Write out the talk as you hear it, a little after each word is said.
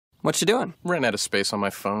What you doing? Ran out of space on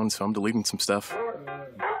my phone, so I'm deleting some stuff.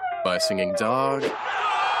 Bye, singing dog.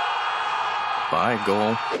 Bye,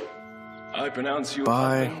 goal. I pronounce you.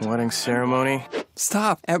 Bye, wedding ceremony.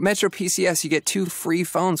 Stop. At Metro PCS, you get 2 free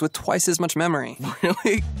phones with twice as much memory.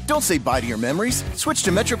 Really? Don't say bye to your memories. Switch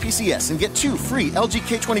to Metro PCS and get 2 free LG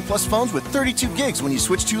K20 Plus phones with 32 gigs when you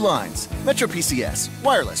switch 2 lines. Metro PCS.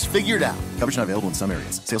 Wireless. Figure it out. Coverage not available in some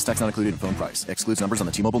areas. Sales tax not included in phone price. Excludes numbers on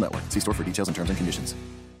the T-Mobile network. See store for details and terms and conditions.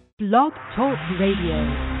 Blog Talk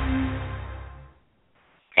Radio.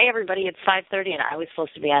 Hey, everybody, it's 5:30, and I was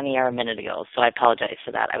supposed to be on the air a minute ago, so I apologize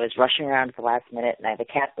for that. I was rushing around at the last minute, and I have a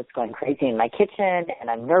cat that's going crazy in my kitchen, and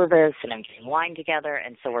I'm nervous, and I'm getting wine together,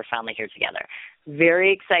 and so we're finally here together.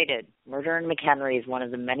 Very excited. Murder in McHenry is one of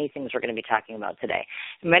the many things we're going to be talking about today.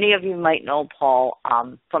 Many of you might know Paul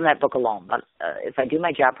from that book alone, but if I do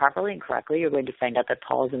my job properly and correctly, you're going to find out that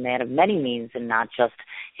Paul is a man of many means and not just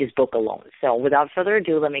his book alone. So without further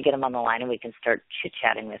ado, let me get him on the line, and we can start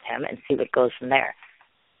chit-chatting with him and see what goes from there.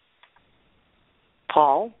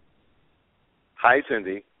 Paul? Hi,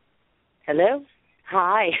 Cindy. Hello?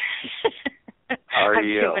 Hi. How are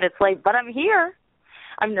you? I'm 2 minutes late, but I'm here.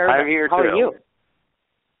 I'm nervous. I'm here, How too. are you?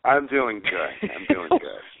 I'm doing good.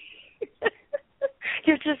 Good.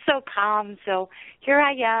 You're just so calm. So here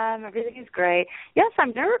I am. Everything is great. Yes,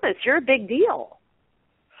 I'm nervous. You're a big deal.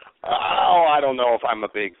 Oh, I don't know if I'm a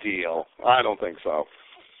big deal. I don't think so.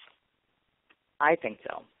 I think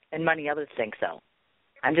so. And many others think so.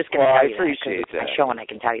 I'm just going to tell you that. I appreciate that. It's my show, and I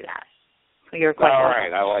can tell you that. You're quite all welcome.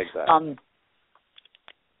 right. I like that.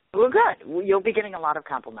 Well, good. You'll be getting a lot of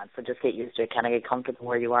compliments, so just get used to it, kind of get comfortable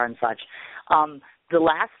where you are and such. The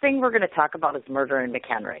last thing we're going to talk about is murder in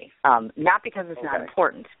McHenry. Not because it's not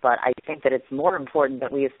important, but I think that it's more important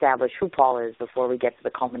that we establish who Paul is before we get to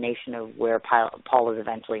the culmination of where Paul has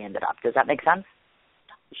eventually ended up. Does that make sense?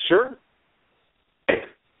 Sure.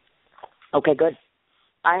 Okay, good.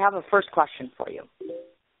 I have a first question for you.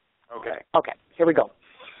 Okay, here we go.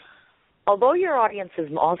 Although your audiences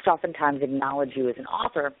most oftentimes acknowledge you as an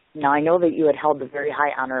author, now I know that you had held the very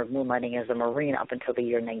high honor of moonlighting as a Marine up until the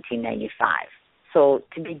year 1995. So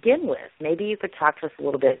to begin with, maybe you could talk to us a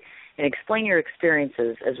little bit and explain your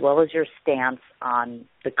experiences as well as your stance on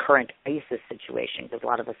the current ISIS situation, because a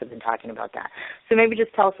lot of us have been talking about that. So maybe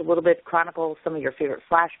just tell us a little bit, chronicle some of your favorite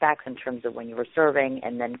flashbacks in terms of when you were serving,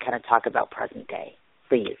 and then kind of talk about present day,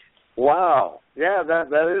 please. Wow. Yeah,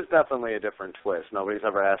 that is definitely a different twist. Nobody's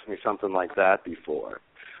ever asked me something like that before.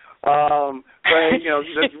 But,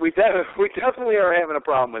 we definitely are having a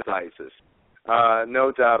problem with ISIS.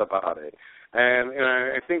 No doubt about it. And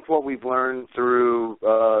I think what we've learned through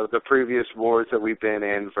the previous wars that we've been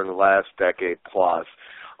in for the last decade plus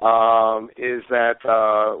is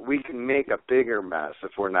that we can make a bigger mess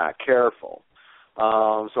if we're not careful.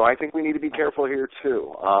 So I think we need to be careful here,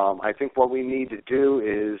 too. I think what we need to do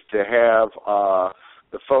is to have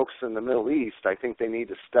the folks in the Middle East, I think they need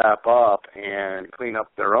to step up and clean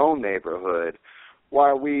up their own neighborhood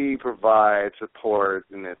while we provide support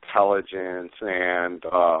and intelligence and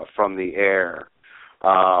from the air,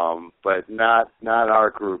 but not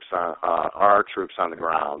our troops on the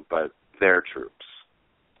ground, but their troops.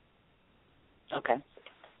 Okay.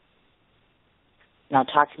 Now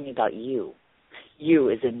talk to me about you.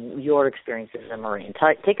 You, as in your experience as a Marine.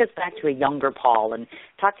 Take us back to a younger Paul and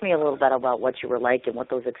talk to me a little bit about what you were like and what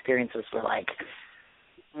those experiences were like.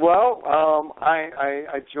 Well,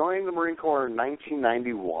 I joined the Marine Corps in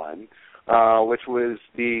 1991, which was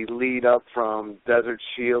the lead up from Desert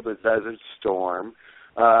Shield to Desert Storm.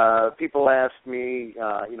 People ask me,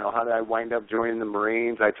 how did I wind up joining the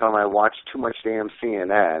Marines? I tell them I watched too much damn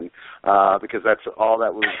CNN because that's all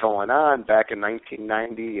that was going on back in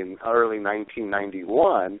 1990 and early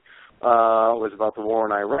 1991 was about the war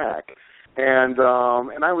in Iraq. And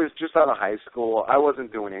I was just out of high school. I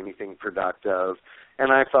wasn't doing anything productive.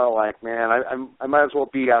 And I felt like, man, I might as well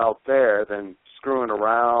be out there than screwing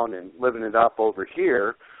around and living it up over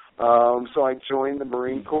here. So I joined the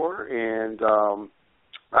Marine Corps, and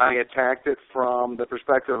I attacked it from the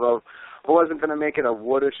perspective of I wasn't going to make it a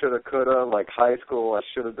woulda, shoulda, coulda, like high school. I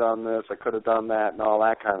should have done this, I could have done that, and all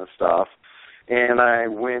that kind of stuff. And I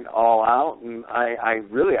went all out, and I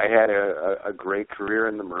had a great career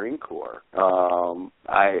in the Marine Corps.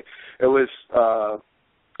 It was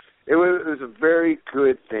a very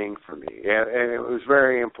good thing for me, and it was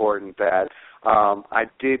very important that I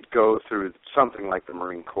did go through something like the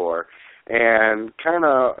Marine Corps and kind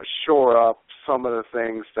of shore up some of the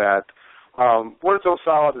things that weren't so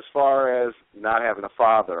solid as far as not having a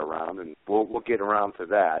father around, and we'll get around to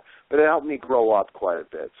that. But it helped me grow up quite a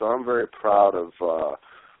bit. So I'm very proud of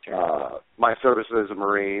my service as a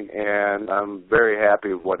Marine, and I'm very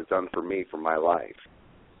happy with what it's done for me for my life.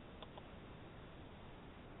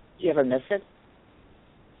 Do you ever miss it?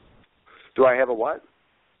 Do I have a what?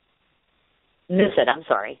 Miss it, I'm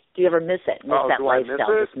sorry. Do you ever miss it? Miss that do I lifestyle? miss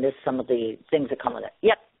it? Just miss some of the things that come with it.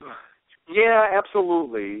 Yep. Yeah,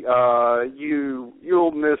 absolutely.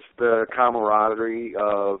 You'll miss the camaraderie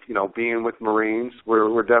of being with Marines.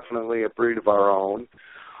 We're definitely a breed of our own,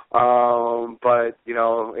 but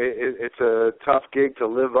it's a tough gig to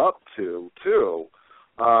live up to too.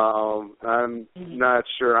 I'm not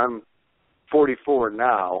sure. I'm 44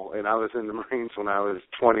 now, and I was in the Marines when I was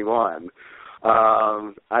 21.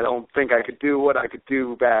 I don't think I could do what I could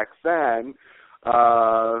do back then,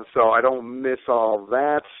 so I don't miss all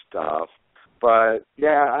that stuff. But,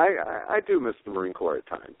 yeah, I do miss the Marine Corps at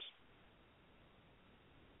times.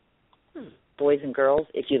 Boys and girls,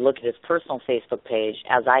 if you look at his personal Facebook page,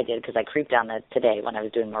 as I did, because I creeped on it today when I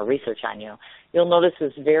was doing more research on you, you'll notice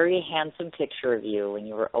this very handsome picture of you when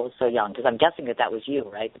you were oh so young, because I'm guessing that was you,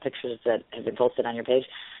 right, the pictures that have been posted on your page.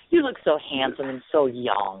 You look so handsome and so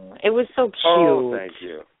young. It was so cute. Oh, thank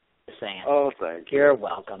you. Oh, thank you. You're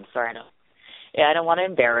welcome. Sorry, I don't want to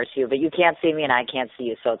embarrass you, but you can't see me and I can't see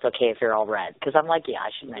you, so it's okay if you're all red. Because I'm like, I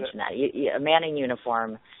should mention that. A man in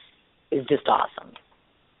uniform is just awesome.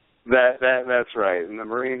 That's right, and the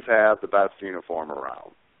Marines have the best uniform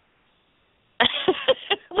around.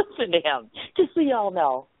 Listen to him, just so you all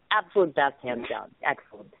know, absolute best, hands down.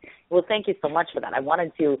 Excellent. Well, thank you so much for that. I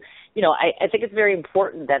wanted to, I think it's very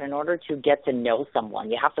important that in order to get to know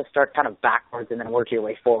someone, you have to start kind of backwards and then work your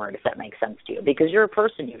way forward, if that makes sense to you. Because you're a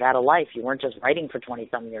person, you've had a life. You weren't just writing for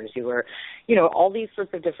 20-some years. You were, all these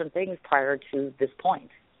sorts of different things prior to this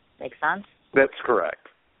point. Make sense? That's correct.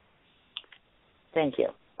 Thank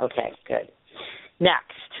you. Okay, good.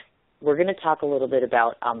 Next, we're going to talk a little bit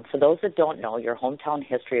about, for those that don't know, your hometown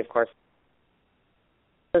history, of course,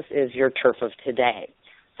 this is your turf of today.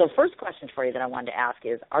 So first question for you that I wanted to ask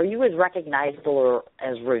is, are you as recognizable or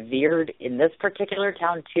as revered in this particular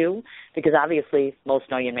town too? Because obviously most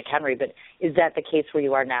know you in McHenry, but is that the case where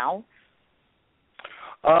you are now?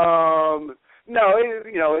 No,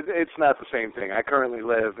 it's not the same thing. I currently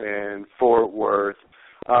live in Fort Worth.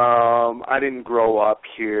 I didn't grow up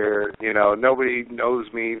here. Nobody knows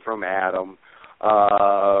me from Adam.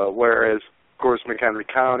 Whereas, of course, McHenry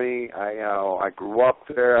County, I grew up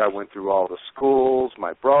there. I went through all the schools.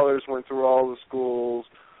 My brothers went through all the schools.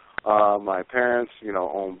 My parents,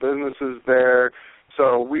 own businesses there.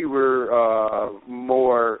 So we were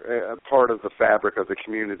more a part of the fabric of the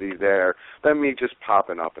community there than me just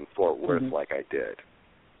popping up in Fort Worth like I did.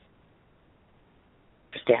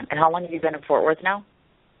 Understand. And how long have you been in Fort Worth now?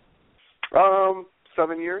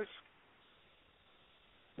 7 years.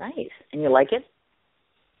 Nice. And you like it?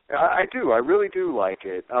 I do. I really do like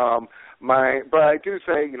it. But I do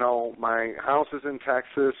say, my house is in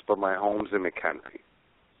Texas, but my home's in McHenry.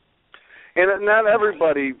 And not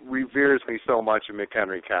everybody reveres me so much in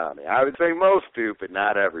McHenry County. I would say most do, but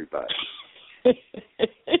not everybody.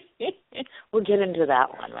 We'll get into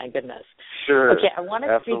that one. My goodness. Sure. Okay, I want to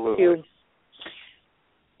absolutely. speak to.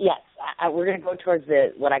 Yes, we're going to go towards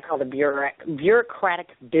what I call the bureaucratic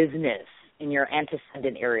business in your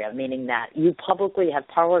antecedent area, meaning that you publicly have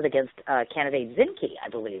parlayed against candidate Zinke, I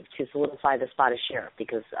believe, to solidify the spot as sheriff,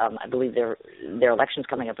 because I believe their election's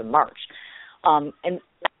coming up in March. And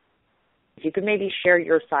if you could maybe share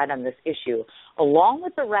your side on this issue, along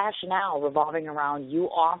with the rationale revolving around you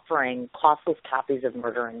offering costless copies of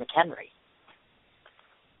Murder in McHenry.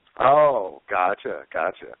 Oh, gotcha.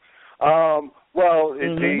 Well,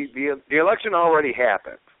 the election already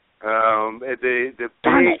happened. The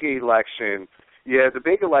big election, the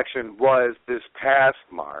big election was this past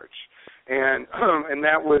March, and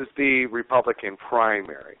that was the Republican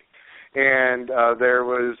primary. And there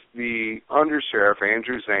was the undersheriff,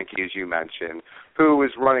 Andrew Zinke, as you mentioned, who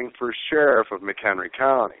was running for sheriff of McHenry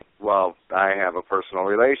County. Well, I have a personal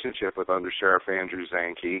relationship with Undersheriff Andrew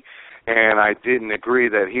Zinke, and I didn't agree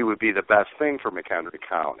that he would be the best thing for McHenry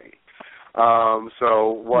County.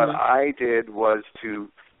 So what I did was to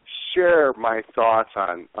share my thoughts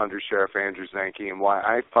on Undersheriff Andrew Zinke and why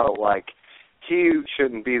I felt like he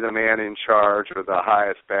shouldn't be the man in charge or the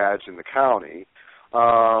highest badge in the county.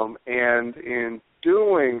 And in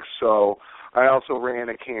doing so, I also ran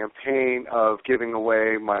a campaign of giving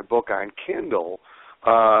away my book on Kindle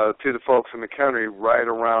to the folks in McHenry right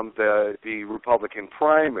around the Republican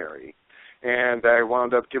primary. And I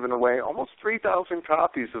wound up giving away almost 3,000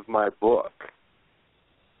 copies of my book.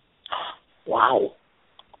 Wow.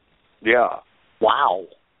 Yeah. Wow.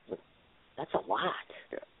 That's a lot.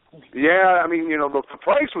 Yeah. Yeah, I mean, the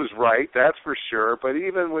price was right, that's for sure. But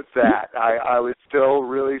even with that, I was still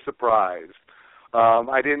really surprised.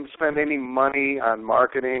 I didn't spend any money on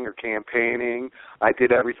marketing or campaigning. I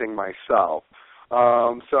did everything myself.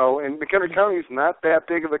 And McHenry County is not that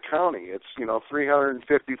big of a county. It's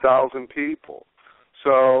 350,000 people.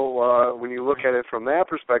 So when you look at it from that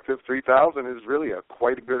perspective, 3,000 is really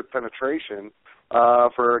quite a good penetration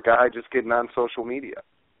for a guy just getting on social media.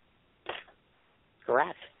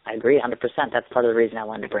 Correct. I agree 100%. That's part of the reason I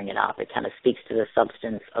wanted to bring it up. It kind of speaks to the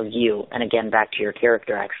substance of you, and again, back to your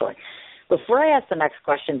character, actually. Before I ask the next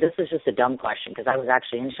question, this is just a dumb question because I was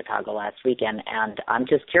actually in Chicago last weekend, and I'm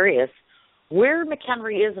just curious where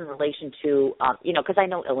McHenry is in relation to, because I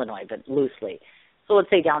know Illinois, but loosely. So let's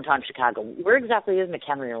say downtown Chicago. Where exactly is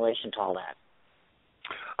McHenry in relation to all that?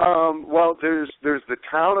 Well, there's the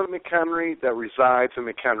town of McHenry that resides in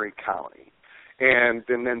McHenry County, and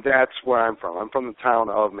then that's where I'm from. I'm from the town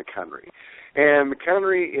of McHenry. And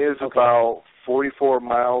McHenry is about 44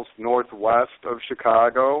 miles northwest of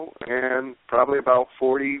Chicago and probably about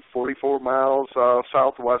 44 miles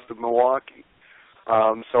southwest of Milwaukee.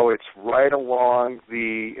 So it's right along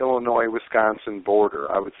the Illinois-Wisconsin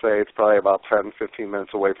border. I would say it's probably about 10, 15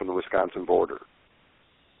 minutes away from the Wisconsin border.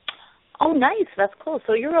 Oh, nice. That's cool.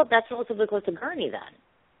 So that's relatively close to Gurnee then.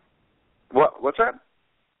 What's that?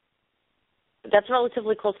 That's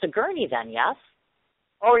relatively close to Gurnee then, yes?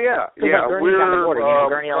 Oh, yeah. Yeah,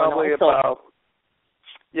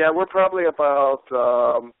 we're probably about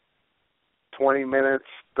 20 minutes,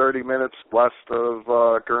 30 minutes west of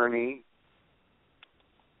Gurnee.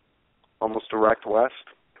 Almost direct west.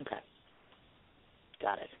 Okay.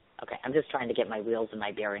 Got it. Okay. I'm just trying to get my wheels and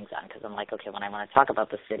my bearings on because I'm like, okay, when I want to talk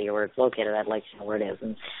about the city or where it's located, I'd like to know where it is.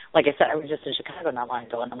 And like I said, I was just in Chicago not long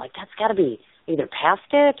ago, and I'm like, that's got to be either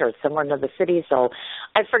past it or somewhere near the city. So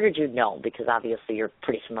I figured you'd know because obviously you're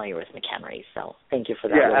pretty familiar with McHenry. So thank you for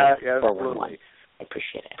that. Absolutely. I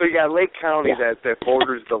appreciate it. So you got Lake County that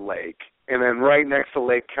borders the lake, and then right next to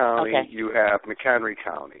Lake County you have McHenry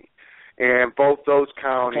County. And both those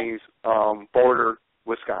counties border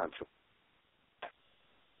Wisconsin.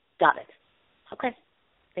 Got it. Okay.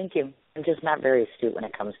 Thank you. I'm just not very astute when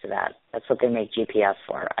it comes to that. That's what they make GPS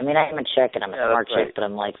for. I mean, I am a chick and I'm a smart chick, but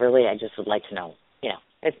I'm like, really, I just would like to know.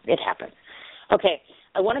 It happens. Okay.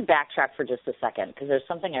 I want to backtrack for just a second because there's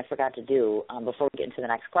something I forgot to do before we get into the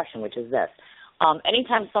next question, which is this.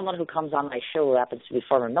 Anytime someone who comes on my show who happens to be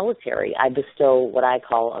former military, I bestow what I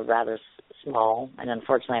call a rather small, and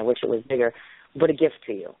unfortunately I wish it was bigger, but a gift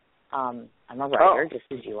to you. I'm a writer, just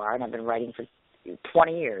as you are, and I've been writing for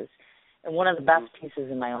 20 years. And one of the best pieces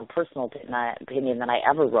in my own personal opinion that I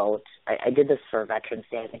ever wrote, I did this for Veterans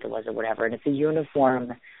Day, I think it was, or whatever, and it's a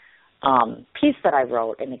uniform piece that I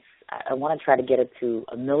wrote, and I want to try to get it to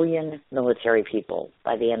 1 million military people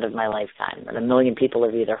by the end of my lifetime. And 1 million people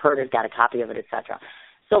have either heard it, got a copy of it, etc.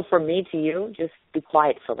 So from me to you, just be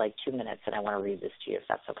quiet for like 2 minutes, and I want to read this to you, if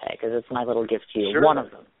that's okay, because it's my little gift to you, one of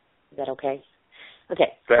them. Is that okay?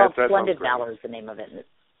 Okay. It's called Splendid Valor is the name of it. And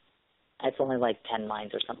it's only like 10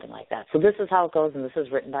 lines or something like that. So this is how it goes, and this is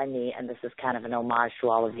written by me, and this is kind of an homage to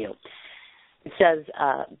all of you. It says,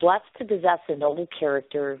 blessed to possess a noble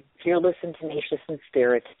character, fearless and tenacious in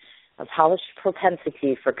spirit, a polished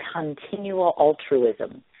propensity for continual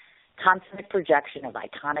altruism, consummate projection of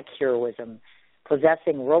iconic heroism,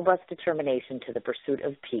 possessing robust determination to the pursuit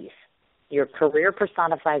of peace. Your career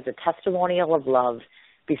personifies a testimonial of love,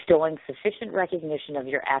 bestowing sufficient recognition of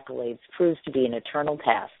your accolades proves to be an eternal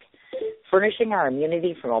task. Furnishing our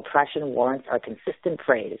immunity from oppression warrants our consistent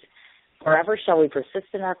praise. Forever shall we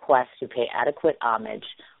persist in our quest to pay adequate homage.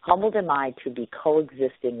 Humbled am I to be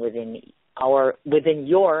coexisting within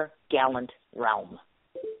your gallant realm.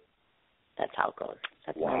 That's how it goes.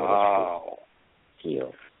 That's wow. To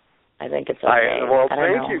you. I think it's okay.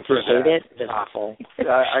 Thank you for that. If you hate it, it's awful.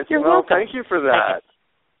 You're welcome. Thank you for that.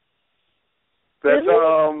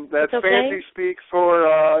 That's okay. fancy speak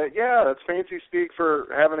for that's fancy speak for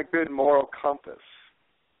having a good moral compass,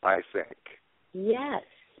 I think. Yes.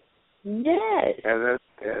 And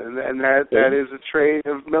that is a trait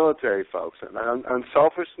of military folks, and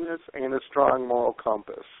unselfishness and a strong moral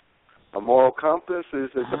compass. A moral compass is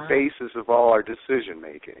at the basis of all our decision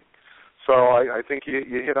making. So I think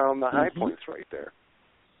you hit on the high points right there.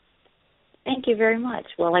 Thank you very much.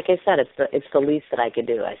 Well, like I said, it's the least that I could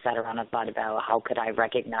do. I sat around and thought about how could I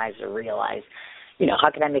recognize or realize, how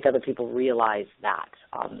can I make other people realize that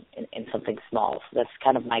in something small. So that's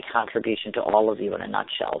kind of my contribution to all of you in a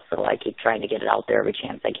nutshell. So I keep trying to get it out there every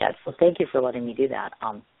chance I get. So thank you for letting me do that.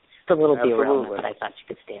 It's a little derailment, but I thought you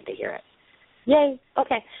could stand to hear it. Yay.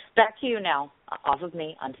 Okay. Back to you now. Off of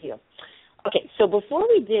me, onto you. Okay, so before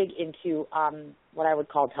we dig into what I would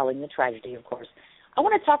call telling the tragedy, of course, I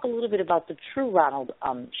want to talk a little bit about the true Ronald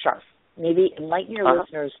Scharff. Maybe enlighten your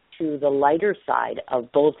listeners to the lighter side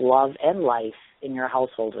of both love and life in your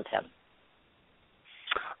household with him.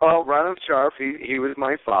 Well, Ronald Scharff, he was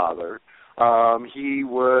my father. He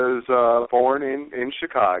was born in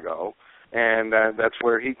Chicago, and that's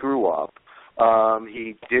where he grew up.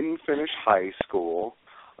 He didn't finish high school,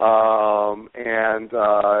 and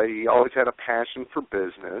he always had a passion for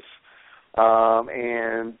business.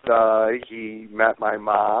 And he met my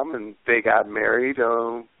mom, and they got married,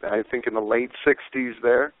 I think in the late 60s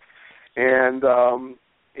there. And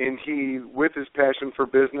he, with his passion for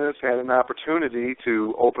business, had an opportunity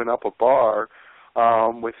to open up a bar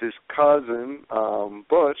with his cousin,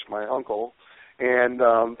 Butch, my uncle, and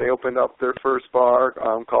they opened up their first bar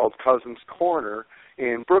called Cousin's Corner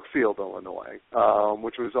in Brookfield, Illinois,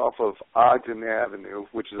 which was off of Ogden Avenue,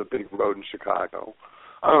 which is a big road in Chicago,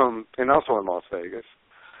 and also in Las Vegas.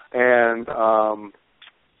 And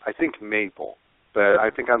I think Maple, but I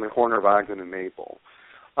think on the corner of Ogden and Maple.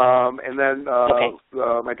 And then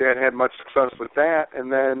my dad had much success with that,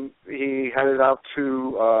 and then he headed out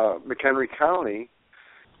to McHenry County,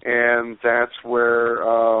 and that's where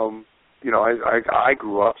I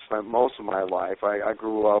grew up, spent most of my life. I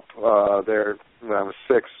grew up there when I was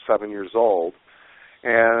 6, 7 years old,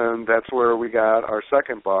 and that's where we got our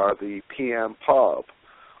second bar, the PM Pub.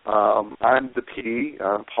 I'm the P,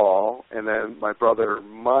 I'm Paul, and then my brother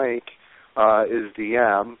Mike is the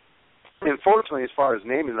M. Unfortunately, as far as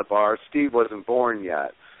naming the bar, Steve wasn't born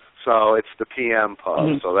yet, so it's the PM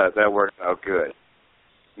Pub, so that worked out good.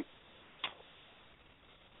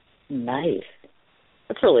 Nice.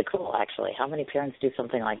 That's really cool, actually. How many parents do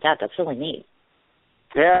something like that? That's really neat.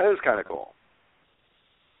 Yeah, it is kind of cool.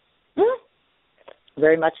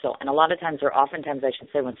 Very much so. And a lot of times, or oftentimes, I should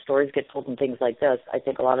say, when stories get told and things like this, I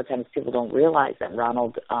think a lot of times people don't realize that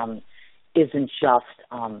Ronald isn't just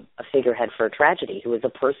a figurehead for a tragedy. He was a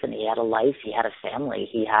person. He had a life. He had a family.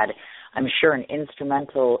 He had, I'm sure,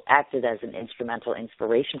 acted as an instrumental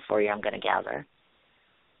inspiration for you, I'm going to gather.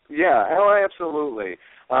 Yeah, absolutely.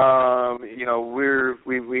 We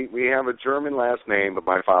have a German last name, but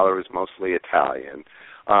my father was mostly Italian.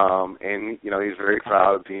 And he's very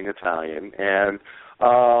proud of being Italian. And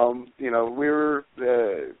we're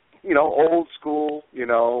old school,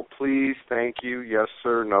 please, thank you, yes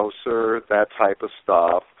sir, no sir, that type of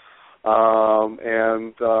stuff.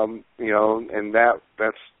 And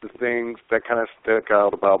that's the things that kind of stick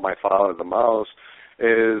out about my father the most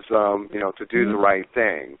is, to do the right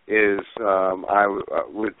thing is, I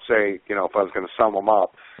would say, if I was going to sum him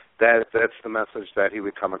up, that's the message that he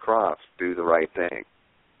would come across, do the right thing.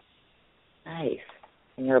 Nice.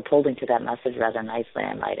 And you're upholding to that message rather nicely,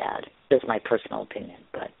 I might add. Just my personal opinion,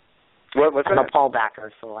 but what's I'm that? a Paul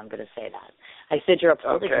backer, so I'm going to say that. I said you're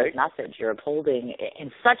upholding his message. You're upholding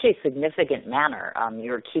in such a significant manner.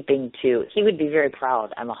 You're keeping to. He would be very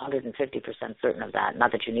proud. I'm 150% certain of that.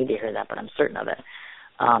 Not that you need to hear that, but I'm certain of it.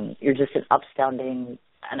 You're just an upstanding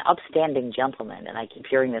gentleman, and I keep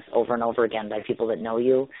hearing this over and over again by people that know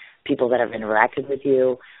you, people that have interacted with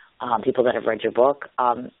you, people that have read your book.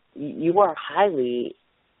 You are highly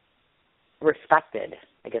respected,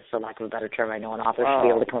 I guess, for lack of a better term. I know an author should be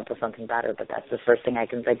able to come up with something better, but that's the first thing I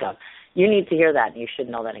can think of. You need to hear that, and you should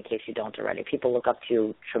know that in case you don't already. People look up to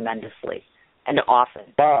you tremendously and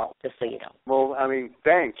often, just so you know. Well,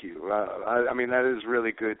 thank you. That is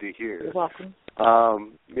really good to hear. You're welcome.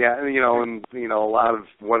 And a lot of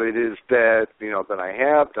what it is that, that I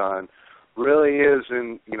have done really is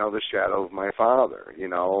in, the shadow of my father.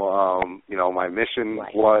 My mission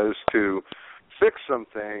was to fix some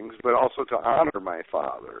things, but also to honor my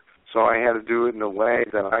father. So I had to do it in a way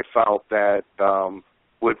that I felt that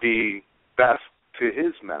would be best to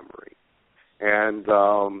his memory. And,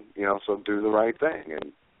 so do the right thing.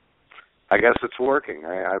 And I guess it's working.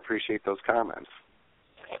 I appreciate those comments.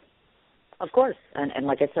 Of course. And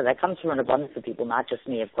like I said, that comes from an abundance of people, not just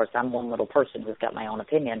me. Of course, I'm one little person who's got my own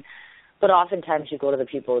opinion. But oftentimes you go to the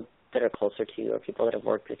people that are closer to you or people that have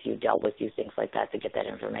worked with you, dealt with you, things like that to get that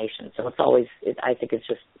information. So I think it's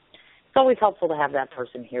always helpful to have that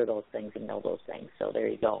person hear those things and know those things. So there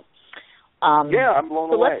you go. I'm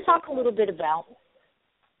blown away. So let's talk a little bit about,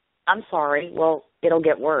 I'm sorry, well, it'll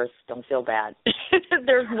get worse. Don't feel bad.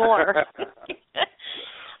 There's more.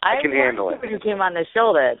 I can handle it. When you came on the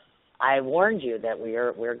show that I warned you that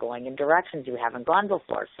we're going in directions you haven't gone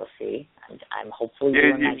before. So see, I'm hopefully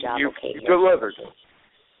doing my job okay here. You delivered.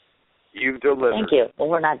 You've delivered. Thank you. Well,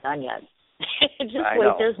 we're not done yet. Just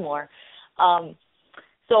wait, there's more.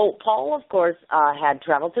 So Paul, of course, had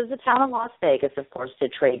traveled to the town of Las Vegas, of course, to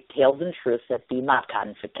trade tales and truths at the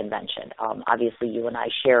MobCon convention. Obviously, you and I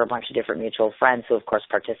share a bunch of different mutual friends who, of course,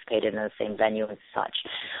 participated in the same venue and such.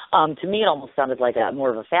 To me, it almost sounded like more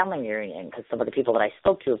of a family reunion because some of the people that I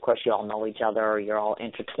spoke to, of course, you all know each other or you're all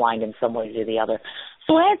intertwined in some ways or the other.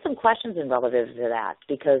 So I had some questions in relative to that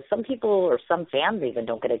because some people or some fans even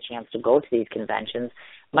don't get a chance to go to these conventions,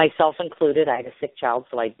 myself included. I had a sick child,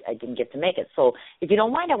 so I didn't get to make it. So if you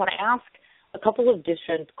don't mind, I want to ask a couple of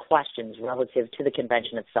different questions relative to the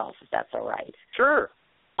convention itself, if that's all right. Sure.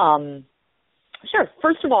 Sure.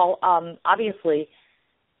 First of all, obviously,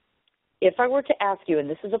 if I were to ask you, and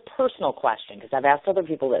this is a personal question because I've asked other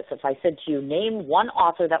people this, if I said to you, name one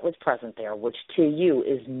author that was present there, which to you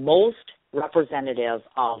is most representative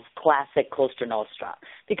of classic Costa Nostra.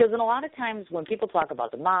 Because in a lot of times when people talk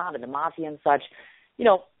about the mob and the mafia and such, you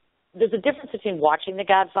know, there's a difference between watching The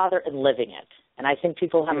Godfather and living it. And I think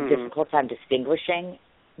people have a difficult time distinguishing.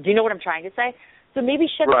 Do you know what I'm trying to say? So maybe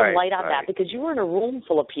shed some light on that because you were in a room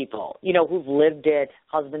full of people, you know, who've lived it,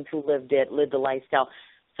 husbands who lived it, lived the lifestyle.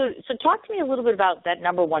 So talk to me a little bit about that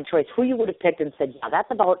number one choice, who you would have picked and said, yeah, that's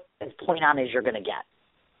about as point on as you're going to get.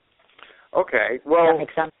 Okay, well, does that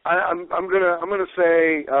make sense? I'm gonna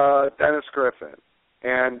say Dennis Griffin,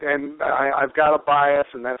 and I've got a bias,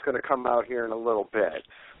 and that's going to come out here in a little bit,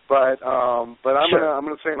 but I'm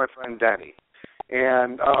gonna say my friend Denny,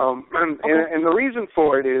 and the reason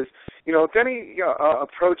for it is, you know, Denny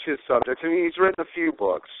approaches subjects. I mean, he's written a few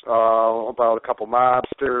books about a couple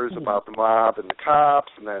mobsters, about the mob and the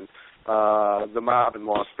cops, and then the mob in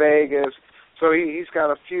Las Vegas. So he's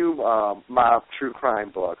got a few mob true crime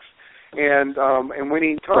books. And when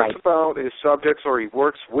he talks about his subjects or he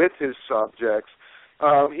works with his subjects,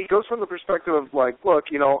 he goes from the perspective of like, look,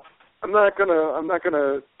 you know, I'm not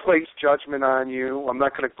gonna place judgment on you. I'm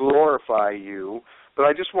not gonna glorify you, but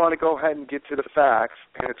I just want to go ahead and get to the facts.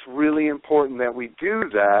 And it's really important that we do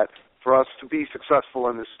that for us to be successful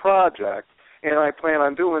in this project. And I plan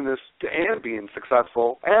on doing this and being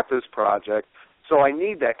successful at this project. So I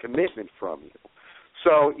need that commitment from you.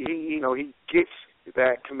 So he gets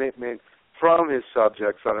that commitment from his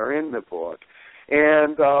subjects that are in the book,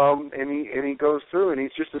 and he goes through, and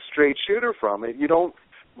he's just a straight shooter from it. You don't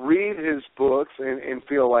read his books and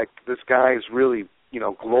feel like this guy is really, you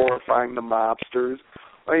know, glorifying the mobsters.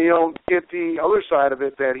 Or you don't get the other side of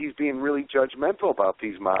it that he's being really judgmental about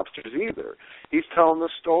these mobsters either. He's telling the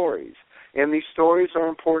stories, and these stories are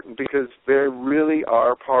important because they really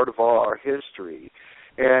are part of all our history.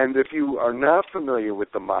 And if you are not familiar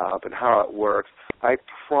with the mob and how it works, I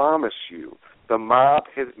promise you, the mob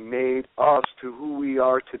has made us to who we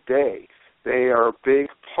are today. They are a big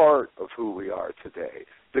part of who we are today,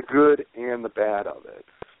 the good and the bad of it.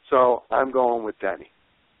 So I'm going with Denny.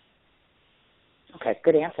 Okay,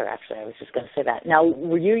 good answer, actually. I was just going to say that. Now,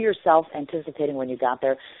 were you yourself anticipating when you got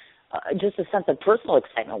there just a sense of personal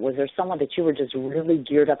excitement? Was there someone that you were just really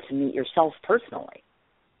geared up to meet yourself personally?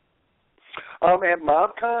 At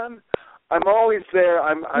MobCon, I'm always there.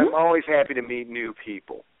 I'm always happy to meet new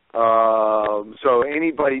people. So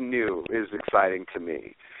anybody new is exciting to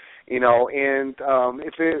me, you know. And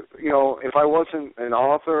if I wasn't an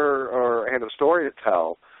author or had a story to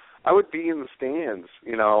tell, I would be in the stands,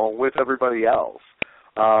 you know, with everybody else.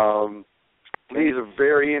 These are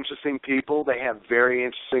very interesting people. They have very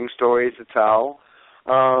interesting stories to tell.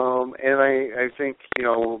 And I think, you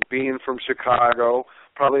know, being from Chicago,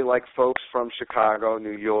 probably like folks from Chicago,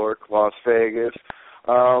 New York, Las Vegas,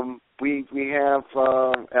 we have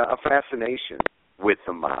a fascination with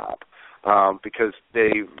the mob because they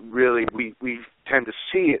really, we tend to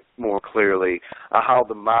see it more clearly how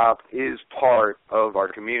the mob is part of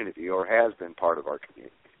our community or has been part of our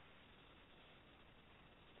community.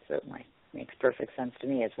 Certainly. Makes perfect sense to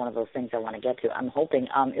me. It's one of those things I want to get to. I'm hoping.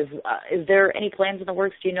 Is there any plans in the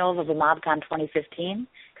works, do you know, of a MobCon 2015?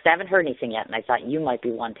 Because I haven't heard anything yet, and I thought you might be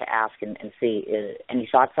one to ask and see. Any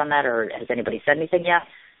thoughts on that, or has anybody said anything yet?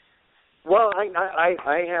 Well,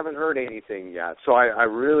 I haven't heard anything yet, so I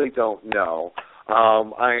really don't know.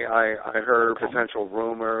 I heard potential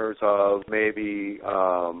rumors of maybe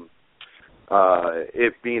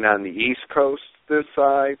it being on the East Coast this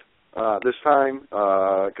time, because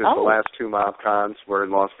the last two MobCons were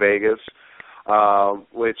in Las Vegas,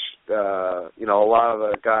 which, you know, a lot of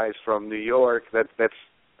the guys from New York, that's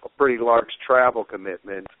a pretty large travel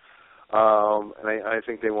commitment, and I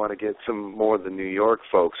think they want to get some more of the New York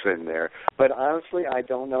folks in there. But honestly, I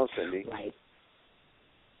don't know, Cindy. Right.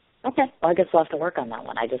 Okay. Well, I guess we'll have to work on that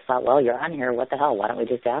one. I just thought, well, you're on here. What the hell? Why don't we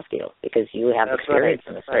just ask you? Because you have experience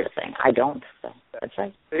in this sort of thing. I don't. So that's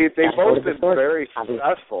right. They both been very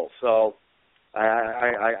successful. So,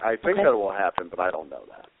 I think that will happen, but I don't know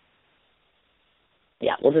that.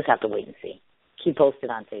 Yeah, we'll just have to wait and see. Keep posted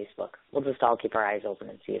on Facebook. We'll just all keep our eyes open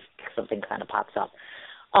and see if something kind of pops up.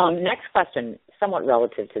 Next question, somewhat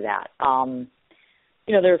relative to that.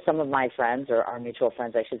 There are some of my friends, or our mutual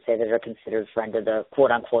friends, I should say, that are considered friend of the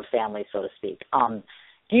quote-unquote family, so to speak.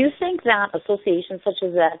 Do you think that associations such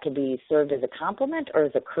as that can be served as a compliment or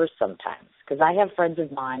as a curse sometimes? Because I have friends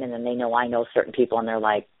of mine, and then they know I know certain people, and they're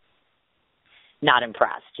like, not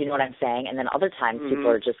impressed. You know what I'm saying? And then other times people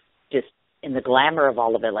are just in the glamour of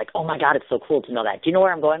all of it, like, oh, my God, it's so cool to know that. Do you know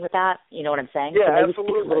where I'm going with that? You know what I'm saying? Yeah, so maybe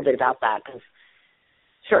absolutely. Speak a little bit about that.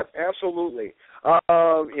 Sure. Absolutely.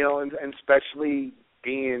 And especially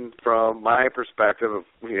being from my perspective,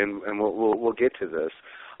 and we'll get to this,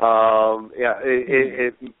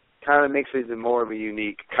 it kind of makes it more of a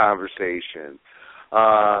unique conversation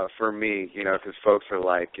for me, because folks are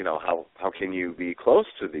like, how can you be close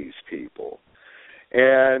to these people?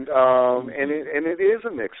 And it is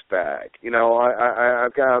a mixed bag.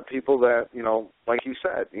 I've got people that, like you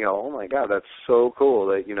said, oh my God, that's so cool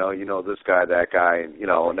that, this guy, that guy,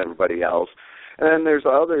 and everybody else. And then there's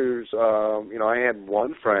others, I had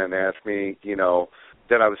one friend ask me,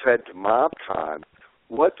 that I was headed to MobCon,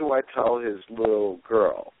 what do I tell his little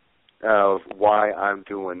girl of why I'm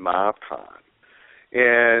doing MobCon?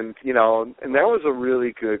 And, and that was a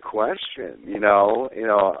really good question,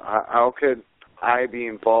 how could I be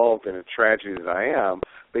involved in a tragedy that I am,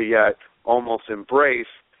 but yet almost embrace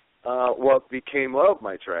what became of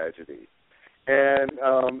my tragedy. And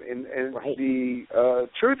right. The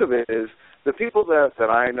truth of it is, the people that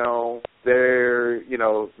I know, they're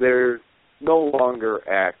no longer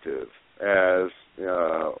active as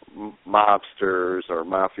mobsters or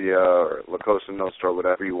mafia or La Cosa Nostra,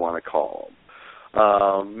 whatever you want to call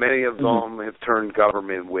them. Many of them have turned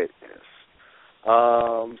government witness.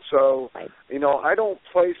 So, I don't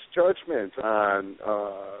place judgment on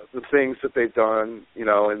the things that they've done,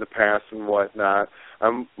 in the past and whatnot.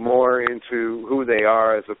 I'm more into who they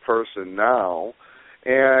are as a person now.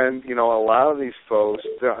 And, a lot of these folks,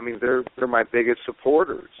 they're my biggest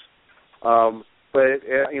supporters. But,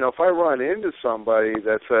 if I run into somebody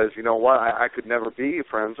that says, what, I could never be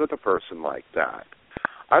friends with a person like that,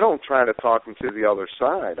 I don't try to talk them to the other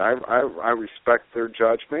side. I respect their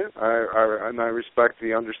judgment, and I respect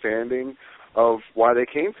the understanding of why they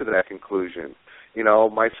came to that conclusion.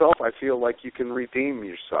 Myself, I feel like you can redeem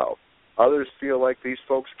yourself. Others feel like these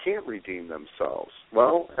folks can't redeem themselves.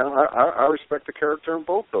 Well, I respect the character in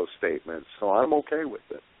both those statements, so I'm okay with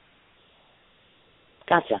it.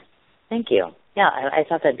 Gotcha. Thank you. Yeah, I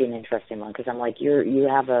thought that'd be an interesting one, because I'm like, you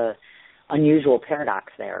have a unusual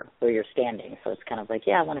paradox there where you're standing. So it's kind of like,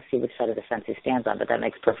 I want to see which side of the fence he stands on, but that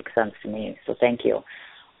makes perfect sense to me. So thank you.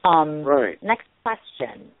 Right. Next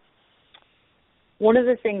question. One of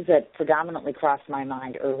the things that predominantly crossed my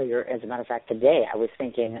mind earlier, as a matter of fact, today, I was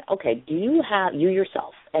thinking, okay, do you have, you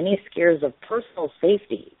yourself, any scares of personal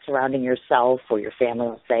safety surrounding yourself or your family,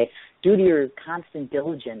 let's say, due to your constant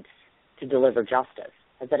diligence to deliver justice?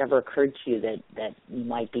 Has that ever occurred to you that you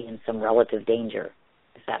might be in some relative danger,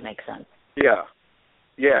 if that makes sense? Yeah.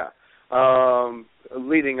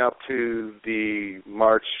 Leading up to the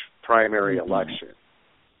March primary election.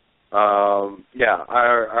 I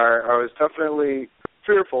was definitely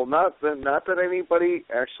fearful. Not that anybody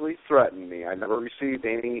actually threatened me. I never received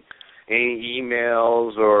any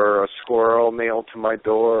emails or a squirrel nailed to my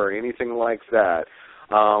door or anything like that.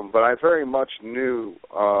 But I very much knew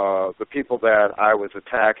the people that I was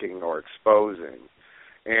attacking or exposing.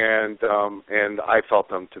 And I felt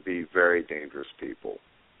them to be very dangerous people,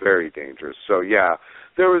 very dangerous. So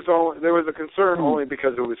there was a concern only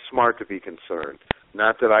because it was smart to be concerned.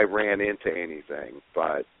 Not that I ran into anything,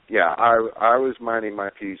 but I was minding my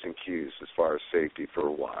P's and Q's as far as safety for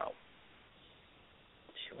a while.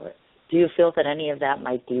 Sure. Do you feel that any of that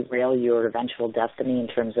might derail your eventual destiny in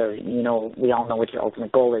terms of, we all know what your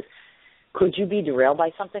ultimate goal is? Could you be derailed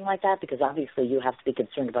by something like that? Because obviously you have to be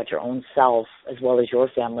concerned about your own self as well as your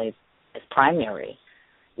family as primary,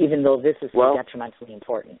 even though this is so detrimentally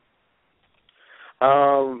important.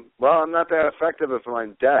 I'm not that effective if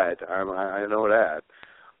I'm dead. I know that.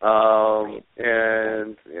 Right.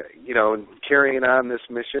 And, carrying on this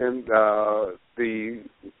mission,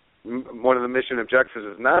 one of the mission objectives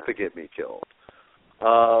is not to get me killed.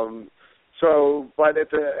 But at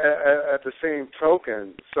the same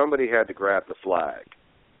token, somebody had to grab the flag.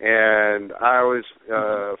 And I was,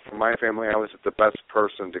 for my family, I was the best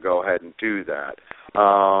person to go ahead and do that.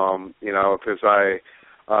 Because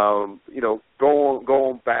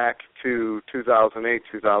going back to 2008,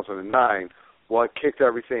 2009, what kicked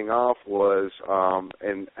everything off was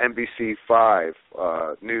an NBC5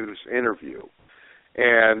 news interview.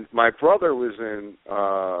 And my brother was in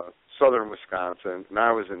southern Wisconsin, and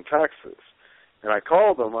I was in Texas. And I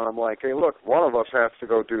called him, and I'm like, hey, look, one of us has to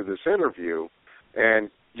go do this interview, and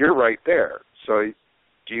you're right there. So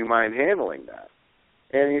do you mind handling that?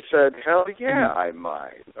 And he said, hell yeah, I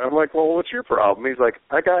mind. I'm like, well, what's your problem? He's like,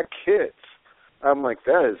 I got kids. I'm like,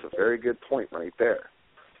 that is a very good point right there.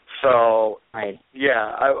 So,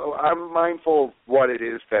 yeah, I'm mindful of what it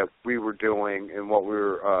is that we were doing and what we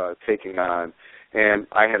were taking on, and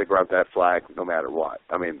I had to grab that flag no matter what.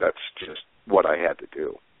 I mean, that's just what I had to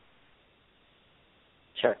do.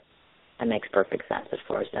 Sure. That makes perfect sense, of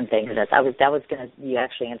course. And thank goodness. You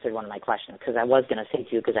actually answered one of my questions, because I was going to say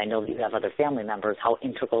to you, because I know that you have other family members, how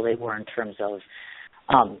integral they were in terms of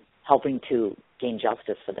helping to gain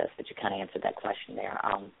justice for this, but you kind of answered that question there,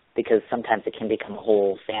 because sometimes it can become a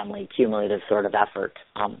whole family cumulative sort of effort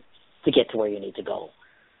to get to where you need to go.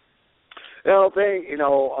 Well,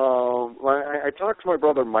 I talk to my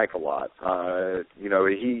brother Mike a lot.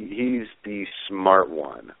 He's the smart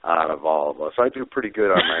one out of all of us. I do pretty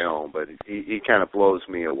good on my own, but he kind of blows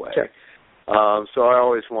me away. Sure. So I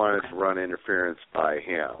always wanted to run interference by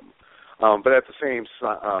him. But at the same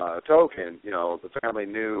token, the family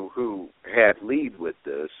knew who had lead with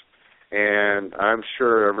this, and I'm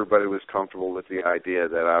sure everybody was comfortable with the idea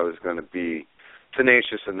that I was going to be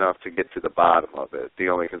tenacious enough to get to the bottom of it. The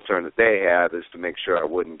only concern that they have is to make sure I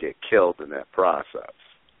wouldn't get killed in that process.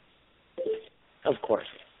 Of course.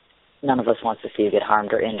 None of us wants to see you get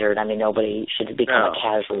harmed or injured. I mean, nobody should become a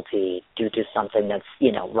casualty due to something that's,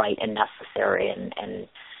 right and necessary and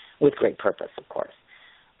with great purpose, of course.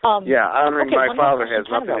 Honoring my father has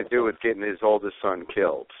nothing to do with getting his oldest son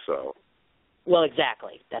killed, so. Well,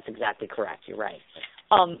 exactly. That's exactly correct. You're right.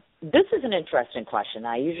 This is an interesting question.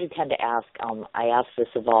 I usually tend to ask, I ask this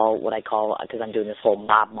of all what I call, because I'm doing this whole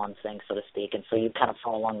mob month thing, so to speak, and so you kind of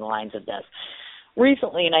follow along the lines of this.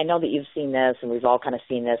 Recently, and I know that you've seen this, and we've all kind of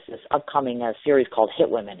seen this upcoming series called Hit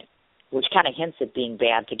Women, which kind of hints at being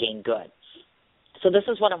bad to gain good. So this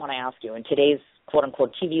is what I want to ask you. In today's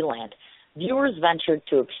quote-unquote TV land, viewers ventured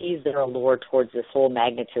to appease their allure towards this whole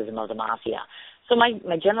magnetism of the mafia. So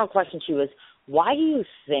my general question to you is, why do you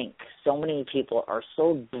think so many people are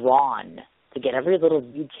so drawn to get every little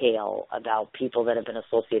detail about people that have been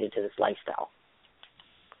associated to this lifestyle?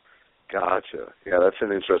 Gotcha. Yeah, that's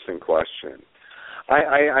an interesting question.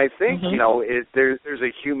 I think, there's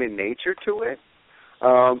a human nature to it,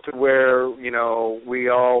 to where, we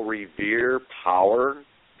all revere power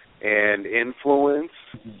and influence,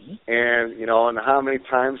 and, and how many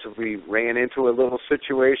times have we ran into a little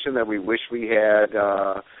situation that we wish we had,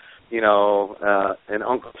 an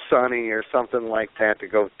Uncle Sonny or something like that to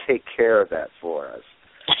go take care of that for us.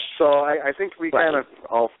 So I think we kind of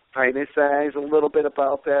all fantasize a little bit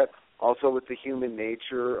about that, also with the human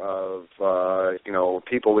nature of,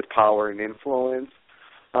 people with power and influence.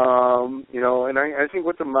 And I think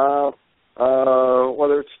with the mob,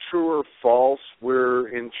 whether it's true or false, we're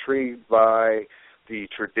intrigued by the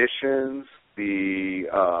traditions, the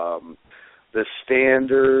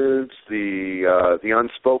standards, the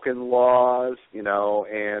unspoken laws, and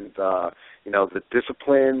the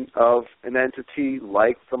discipline of an entity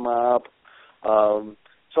like the mob.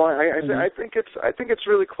 So I think it's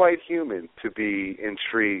really quite human to be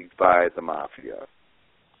intrigued by the mafia.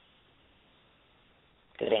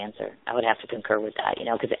 Good answer. I would have to concur with that,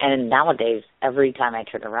 and nowadays, every time I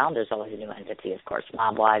turn around, there's always a new entity, of course,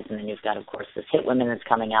 Mob Wives, and then you've got, of course, this Hit Women that's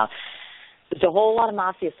coming out. There's a whole lot of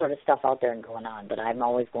mafia sort of stuff out there and going on, but I'm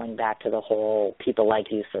always going back to the whole people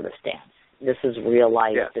like you sort of stance. This is real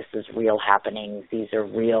life. Yeah. This is real happenings. These are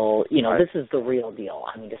real, this is the real deal.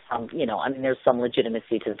 I mean, there's some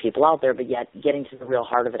legitimacy to the people out there, but yet getting to the real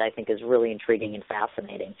heart of it, I think, is really intriguing and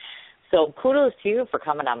fascinating. So kudos to you for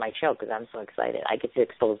coming on my show, because I'm so excited. I get to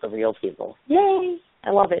expose the real people. Yay! I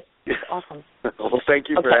love it. It's awesome. Well, thank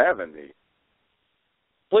you for having me.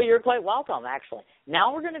 Well, you're quite welcome, actually.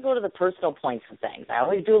 Now we're going to go to the personal points of things. I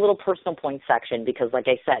always do a little personal points section because, like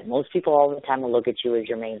I said, most people all the time will look at you as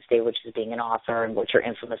your mainstay, which is being an author and what you're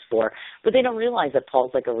infamous for, but they don't realize that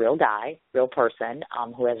Paul's like a real guy, real person,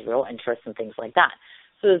 who has real interests and things like that.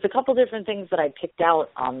 So there's a couple different things that I picked out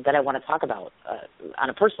that I want to talk about on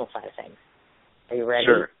a personal side of things. Are you ready?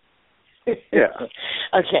 Sure. Yeah.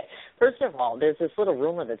 Okay. First of all, there's this little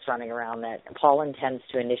rumor that's running around that Paul intends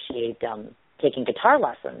to initiate taking guitar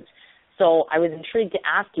lessons. So I was intrigued to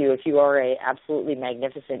ask you if you are a absolutely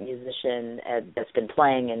magnificent musician that's been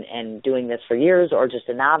playing and doing this for years, or just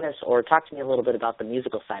a novice, or talk to me a little bit about the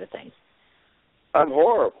musical side of things. I'm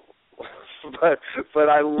horrible. but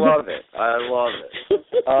I love it. I love it.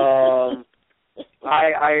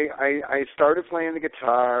 I started playing the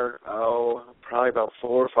guitar, probably about 4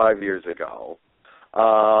 or 5 years ago.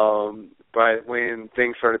 But when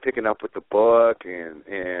things started picking up with the book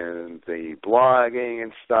and the blogging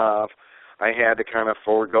and stuff, I had to kind of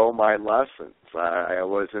forego my lessons. I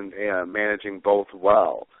wasn't managing both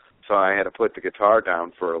well, so I had to put the guitar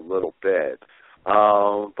down for a little bit.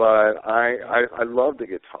 But I love the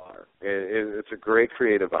guitar. It's a great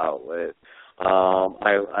creative outlet.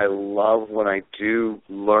 I love when I do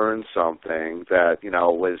learn something that,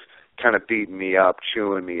 was kind of beating me up,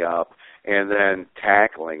 chewing me up, and then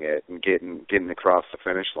tackling it and getting across the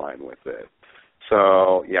finish line with it.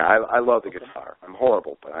 So, yeah, I love the guitar. I'm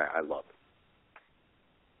horrible, but I love it.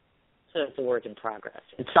 So it's a work in progress.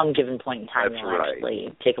 At some given point in time, That's you'll right.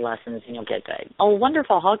 actually take lessons and you'll get good. Oh,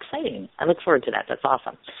 wonderful. How exciting. I look forward to that. That's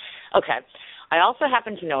awesome. Okay. I also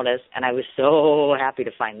happen to notice, and I was so happy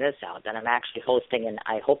to find this out, that I'm actually hosting, and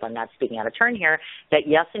I hope I'm not speaking out of turn here, that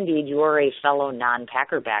yes, indeed, you are a fellow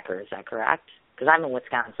non-Packer backer. Is that correct? Because I'm in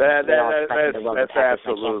Wisconsin. That's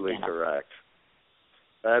absolutely correct.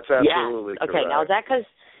 That's absolutely correct. Okay, now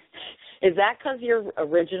is that because you're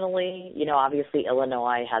originally, obviously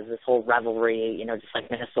Illinois has this whole rivalry, just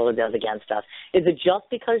like Minnesota does against us. Is it just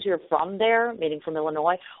because you're from there, meaning from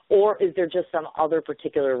Illinois, or is there just some other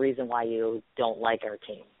particular reason why you don't like our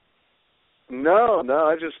team? No,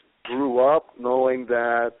 I just grew up knowing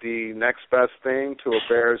that the next best thing to a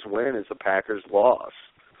Bears win is a Packers loss.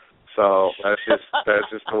 So that's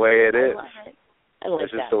just the way it is. I like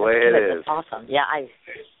that's that. just the way it is. That's awesome.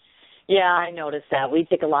 Yeah, I noticed that. We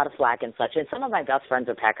take a lot of flack and such. And some of my best friends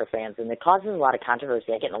are Packer fans, and it causes a lot of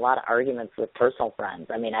controversy. I get in a lot of arguments with personal friends.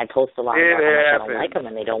 I mean, I post a lot about how much I don't like them,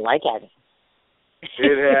 and they don't like it.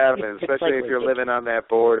 It happens, especially if you're living on that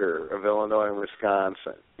border of Illinois and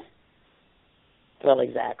Wisconsin. Well,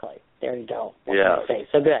 exactly. There you go. Yeah.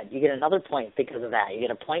 So good. You get another point because of that. You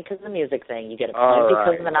get a point because of the music thing. You get a point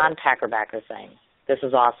because of the non-Packer backer thing. This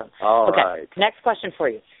is awesome. All okay, right. Next question for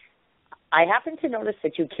you. I happen to notice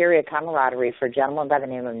that you carry a camaraderie for a gentleman by the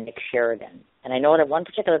name of Mich Sheridan. And I know at one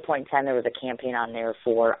particular point in time there was a campaign on there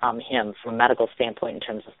for him from a medical standpoint in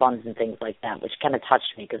terms of funds and things like that, which kind of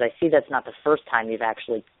touched me because I see that's not the first time you've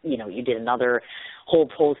actually, you did another whole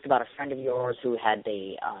post about a friend of yours who had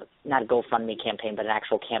not a GoFundMe campaign, but an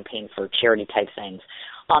actual campaign for charity type things.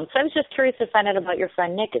 So I was just curious to find out about your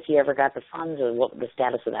friend Nick, if he ever got the funds or what the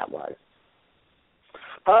status of that was.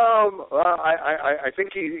 I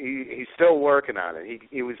think he's still working on it.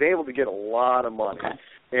 He was able to get a lot of money,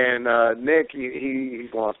 and Nick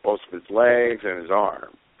he's lost both of his legs and his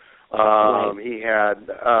arm. He had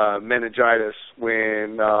meningitis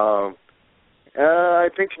when I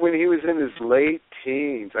think when he was in his late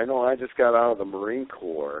teens. I know I just got out of the Marine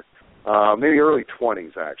Corps, maybe early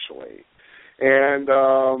 20s actually. And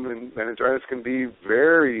meningitis can be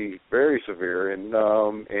very, very severe, and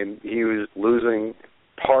he was losing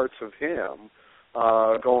parts of him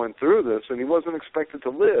going through this, and he wasn't expected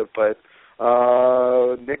to live, but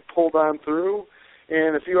Nick pulled on through.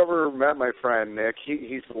 And if you ever met my friend Nick,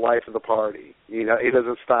 he's the life of the party. He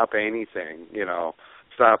doesn't stop anything,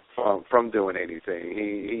 stop from doing anything.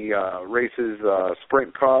 He races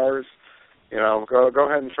sprint cars. Go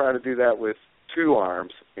ahead and try to do that with 2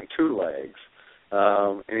 arms and 2 legs,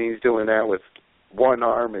 and he's doing that with 1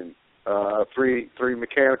 arm and 3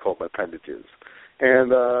 mechanical appendages.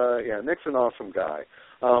 And, Nick's an awesome guy.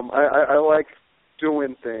 I like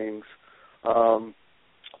doing things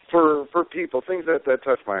for people, things that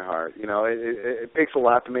touch my heart. It takes a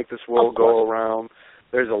lot to make this world go around.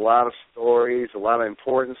 There's a lot of stories, a lot of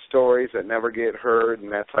important stories that never get heard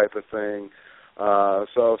and that type of thing.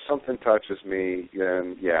 So if something touches me,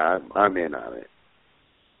 then, I'm in on it.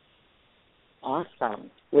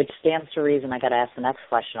 Awesome. Which stands to reason I got to ask the next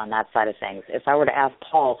question on that side of things. If I were to ask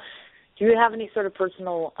Paul, do you have any sort of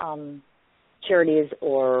personal charities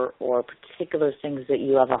or particular things that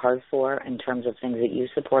you have a heart for in terms of things that you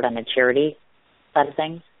support on the charity side of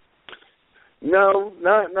things? No,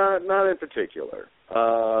 not in particular.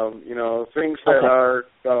 Things that are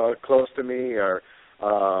close to me are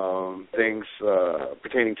things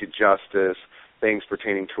pertaining to justice, things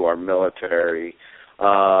pertaining to our military,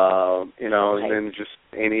 and then just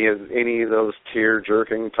any of those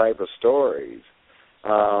tear-jerking type of stories.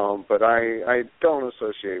 But I don't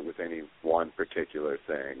associate with any one particular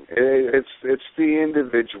thing. It's the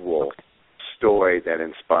individual story that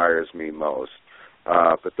inspires me most.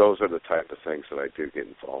 But those are the type of things that I do get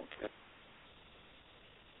involved in.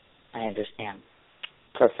 I understand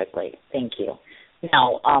perfectly. Thank you.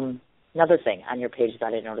 Now, another thing on your page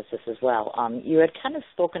that I noticed this as well. You had kind of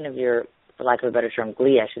spoken of your for lack of a better term,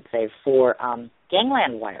 glee, I should say, for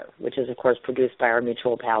Gangland Wire, which is, of course, produced by our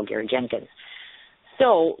mutual pal, Gary Jenkins.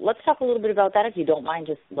 So let's talk a little bit about that, if you don't mind,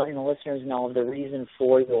 just letting the listeners know of the reason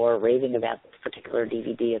for your raving about this particular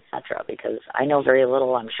DVD, et cetera, because I know very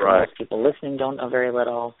little. I'm sure most people listening don't know very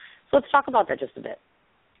little. So let's talk about that just a bit.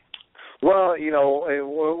 Well,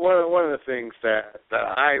 one of the things that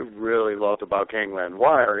I really loved about Gangland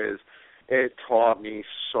Wire is it taught me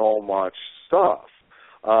so much stuff.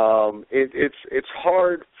 It's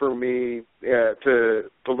hard for me to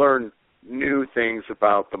learn new things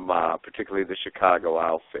about the mob, particularly the Chicago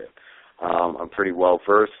outfit. I'm pretty well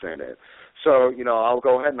versed in it. So, I'll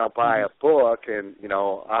go ahead and I'll buy a book, and,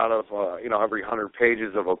 out of, every 100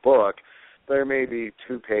 pages of a book, there may be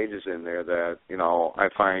 2 pages in there that, I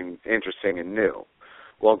find interesting and new.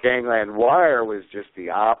 Well, Gangland Wire was just the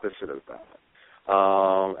opposite of that.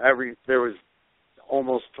 There was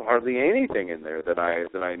almost hardly anything in there that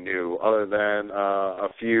I knew, other than a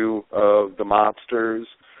few of the mobsters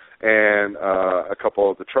and a couple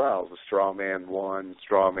of the trials, the Straw Man 1,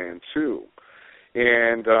 Straw Man 2.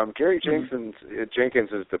 And Gary Jenkins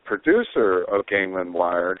is the producer of Gangland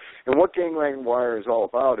Wire. And what Gangland Wire is all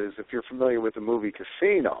about is, if you're familiar with the movie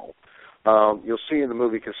Casino, you'll see in the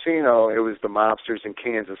movie Casino, it was the mobsters in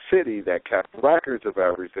Kansas City that kept records of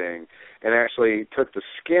everything and actually took the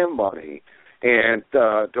skim money and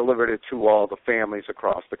delivered it to all the families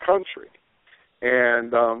across the country.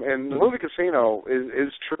 And the movie Casino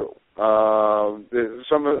is true.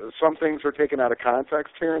 Some things are taken out of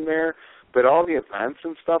context here and there, but all the events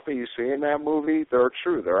and stuff that you see in that movie, they're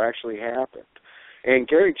true. They're actually happened. And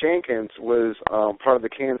Gary Jenkins was part of the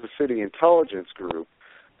Kansas City intelligence group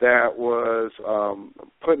that was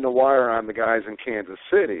putting the wire on the guys in Kansas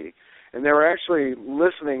City, and they were actually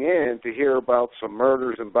listening in to hear about some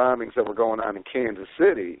murders and bombings that were going on in Kansas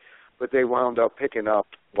City, but they wound up picking up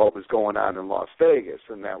what was going on in Las Vegas,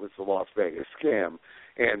 and that was the Las Vegas scam,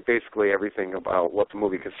 and basically everything about what the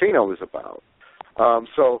movie Casino was about.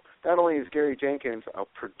 So not only is Gary Jenkins a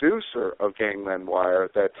producer of Gangland Wire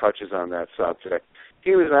that touches on that subject,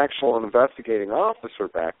 he was an actual investigating officer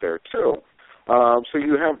back there, too. So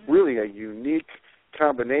you have really a unique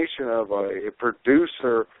combination of a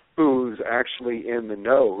producer who's actually in the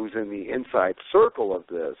know, who's in the inside circle of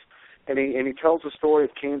this. And he tells the story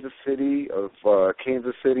of Kansas City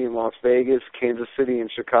and Las Vegas, Kansas City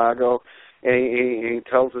and Chicago, and he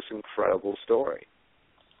tells this incredible story.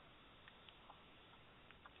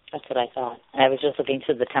 That's what I thought. I was just looking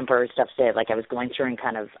through the temporary stuff today. Like, I was going through and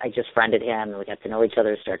I just friended him, and we got to know each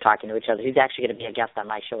other, started talking to each other. He's actually going to be a guest on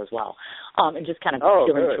my show as well. And just kind of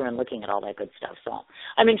feeling through and looking at all that good stuff. So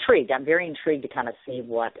I'm intrigued. I'm very intrigued to kind of see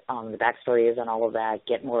what the backstory is and all of that,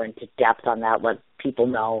 get more into depth on that, let people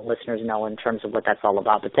know, listeners know in terms of what that's all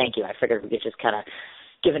about. But thank you. I figured we could just kind of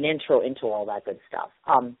give an intro into all that good stuff.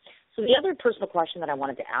 So the other personal question that I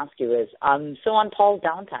wanted to ask you is, so on Paul's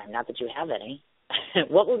downtime, not that you have any,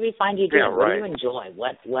 what would we find you doing? Yeah, right. What do you enjoy?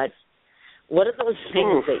 What are those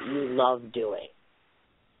things that you love doing?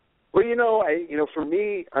 Well, for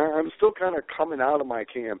me, I'm still kind of coming out of my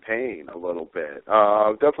campaign a little bit.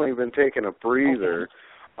 I've definitely been taking a breather,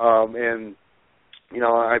 and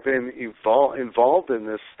I've been involved in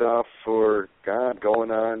this stuff for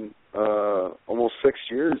going on almost 6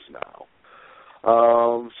 years now.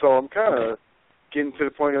 So I'm kind of getting to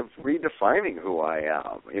the point of redefining who I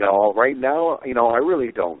am. Right now, I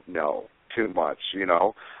really don't know too much,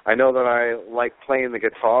 I know that I like playing the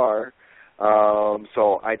guitar,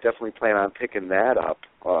 so I definitely plan on picking that up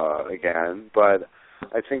again, but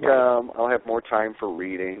I think I'll have more time for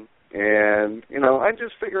reading, and, I'm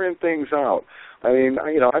just figuring things out. I mean,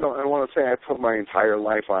 I don't want to say I put my entire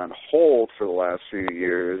life on hold for the last few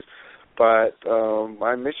years, but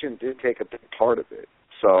my mission did take a big part of it,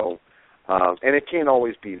 so... and it can't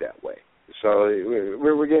always be that way. So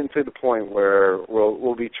we're getting to the point where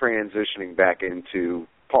we'll be transitioning back into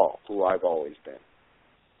Paul, who I've always been.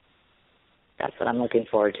 That's what I'm looking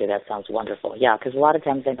forward to. That sounds wonderful. Yeah, because a lot of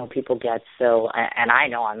times I know people get so, and I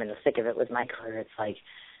know I'm in the thick of it with my career, it's like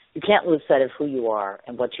you can't lose sight of who you are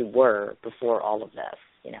and what you were before all of this,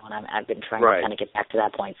 and I've been trying to kind of get back to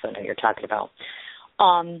that point, so I know you're talking about.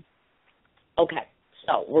 Okay.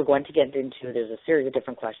 So we're going to get into, there's a series of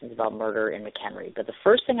different questions about murder in McHenry. But the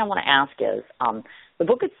first thing I want to ask is, the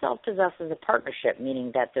book itself possesses a partnership,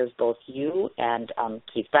 meaning that there's both you and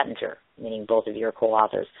Keith Bettinger, meaning both of your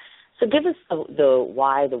co-authors. So give us the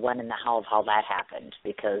why, the when, and the how of how that happened,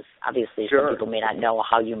 because obviously some people may not know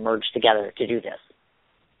how you merged together to do this.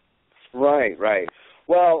 Right.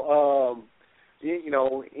 Well,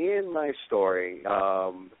 in my story,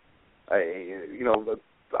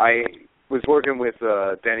 was working with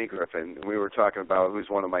Denny Griffin, and we were talking about who's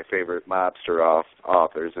one of my favorite mobster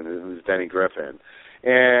authors, and it was Denny Griffin.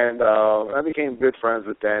 And I became good friends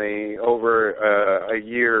with Denny over a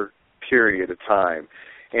year period of time.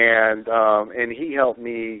 And he helped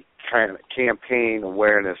me kind of campaign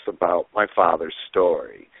awareness about my father's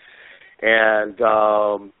story. And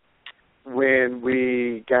when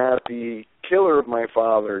we got the killer of my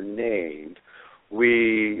father named,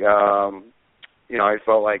 we, I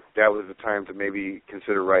felt like that was the time to maybe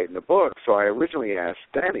consider writing a book. So I originally asked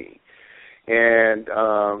Denny. And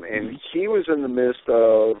he was in the midst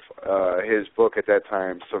of his book at that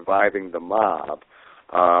time, Surviving the Mob,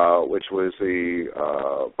 which was the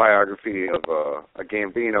biography of a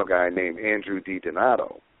Gambino guy named Andrew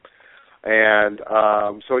DiDonato. And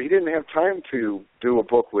so he didn't have time to do a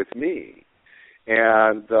book with me.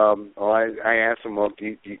 And I asked him, well,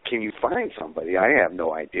 can you find somebody? I have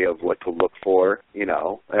no idea of what to look for, in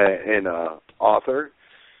an author.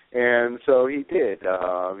 And so he did.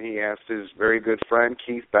 He asked his very good friend,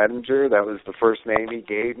 Keith Bettinger. That was the first name he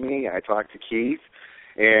gave me. I talked to Keith,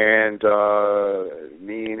 and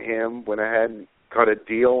me and him went ahead and cut a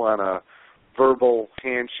deal on a verbal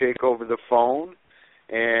handshake over the phone,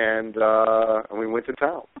 and we went to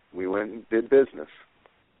town. We went and did business.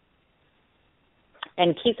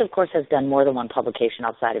 And Keith, of course, has done more than one publication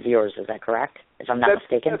outside of yours. Is that correct, if I'm not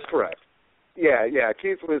mistaken? That's correct. Yeah.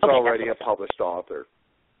 Keith was already a published author.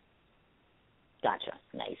 Gotcha.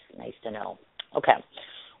 Nice to know. Okay.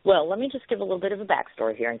 Well, let me just give a little bit of a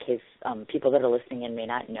backstory here in case people that are listening in may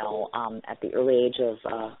not know. At the early age of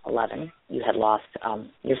 11, you had lost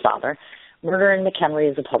your father. Murder in McHenry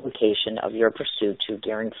is a publication of your pursuit to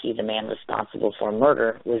guarantee the man responsible for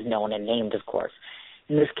murder was known and named, of course.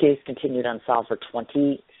 And this case continued unsolved for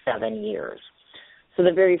 27 years. So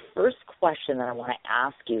the very first question that I want to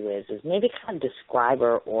ask you is maybe kind of describe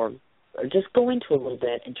or just go into a little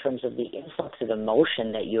bit in terms of the influx of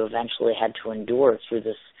emotion that you eventually had to endure through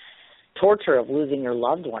this torture of losing your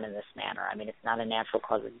loved one in this manner. I mean, it's not a natural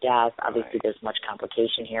cause of death. Obviously, there's much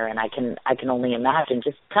complication here, and I can only imagine.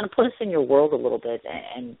 Just kind of put us in your world a little bit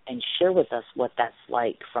and share with us what that's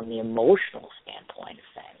like from the emotional standpoint of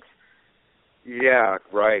things. Yeah,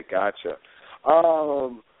 right, gotcha.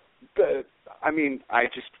 I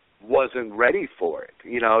just wasn't ready for it.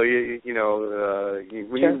 When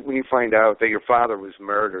you find out that your father was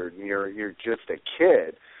murdered and you're just a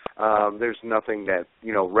kid, there's nothing that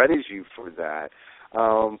readies you for that.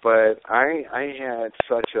 But I had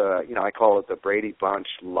such a I call it the Brady Bunch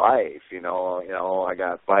life. I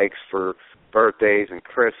got bikes for birthdays and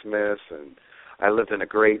Christmas, and I lived in a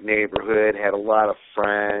great neighborhood, had a lot of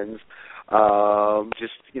friends.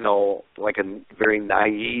 Like a very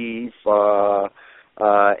naive,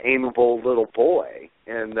 amiable little boy.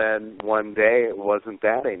 And then one day it wasn't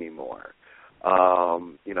that anymore.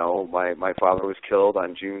 My father was killed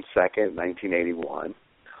on June 2nd, 1981.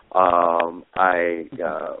 I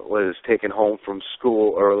was taken home from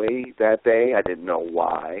school early that day. I didn't know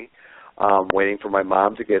why. Waiting for my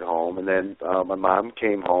mom to get home, and then my mom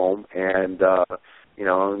came home, and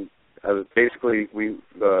basically we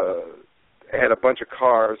had a bunch of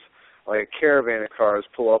cars, like a caravan of cars,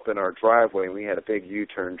 pull up in our driveway, and we had a big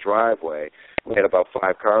U-turn driveway. We had about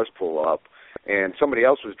 5 cars pull up, and somebody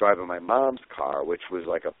else was driving my mom's car, which was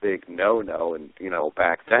like a big no-no, and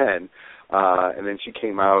back then. And then she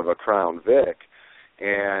came out of a Crown Vic,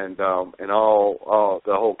 and all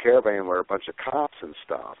the whole caravan were a bunch of cops and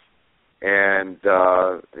stuff. And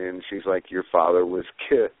she's like, "Your father was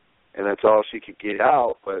killed," and that's all she could get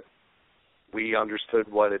out. But we understood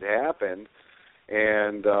what had happened,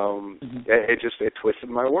 and it twisted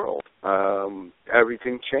my world.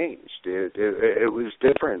 Everything changed. It was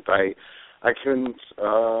different. I couldn't.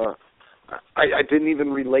 I didn't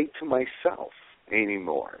even relate to myself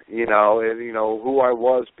anymore. Who I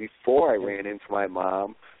was before I ran into my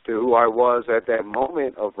mom to who I was at that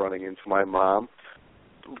moment of running into my mom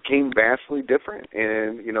became vastly different.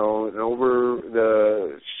 And over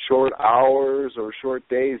the short hours or short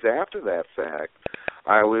days after that fact,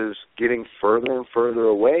 I was getting further and further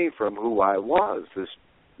away from who I was, this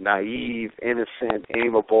naive, innocent,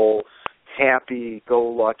 amiable,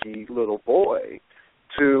 happy-go-lucky little boy,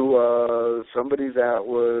 to somebody that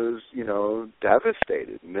was,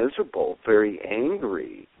 devastated, miserable, very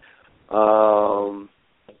angry. The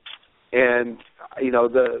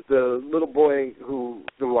little boy who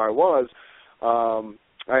I was,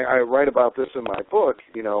 I write about this in my book.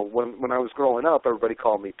 When I was growing up, everybody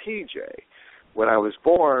called me PJ. When I was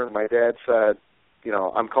born, my dad said,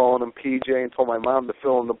 I'm calling him PJ, and told my mom to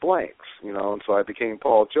fill in the blanks, and so I became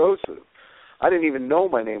Paul Joseph. I didn't even know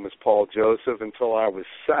my name was Paul Joseph until I was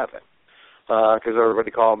 7. because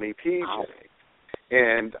everybody called me PJ. Wow.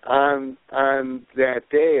 And on that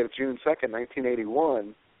day of June 2nd,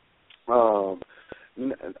 1981,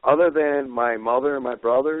 other than my mother and my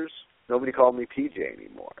brothers, nobody called me PJ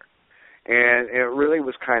anymore. And it really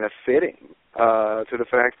was kind of fitting to the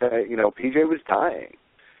fact that, PJ was dying.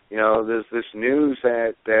 There's this news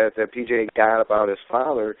that PJ got about his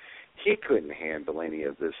father. He couldn't handle any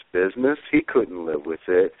of this business. He couldn't live with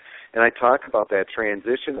it. And I talk about that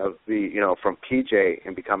transition of from PJ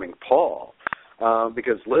and becoming Paul,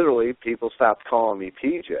 because literally people stopped calling me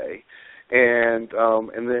PJ, and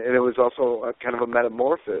it was also a kind of a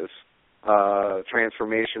metamorphosis,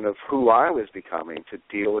 transformation of who I was becoming to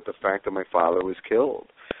deal with the fact that my father was killed.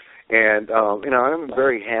 And I'm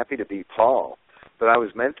very happy to be Paul, but I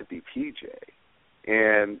was meant to be PJ.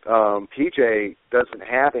 And PJ doesn't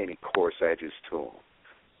have any coarse edges to him.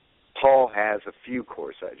 Paul has a few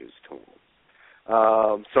coarse edges to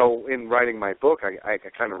him. So in writing my book, I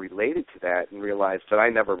kind of related to that and realized that I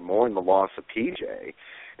never mourned the loss of PJ,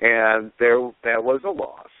 and that was a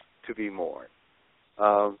loss to be mourned.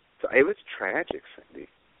 So it was tragic, Cindy.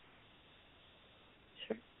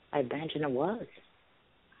 Sure, I imagine it was.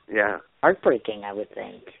 Yeah. Heartbreaking, I would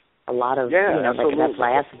think. A lot of, absolutely. that's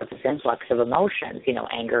why I asked about this influx of emotions,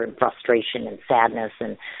 anger and frustration and sadness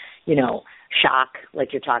and, shock,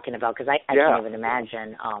 like you're talking about, because I can't even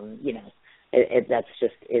imagine,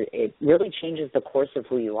 it really changes the course of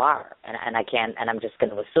who you are, and I'm just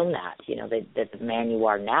going to assume that, that the man you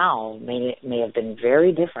are now may have been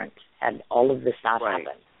very different had all of this not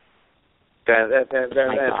happened.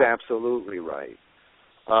 That's absolutely right.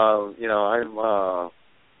 I'm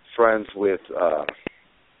friends with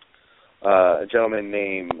a gentleman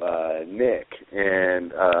named Nick,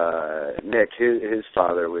 and Nick, his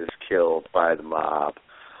father was killed by the mob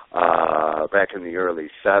back in the early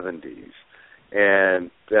 70s,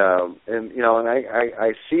 and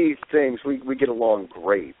I see things. We get along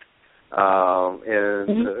great,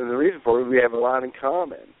 and the reason for it, we have a lot in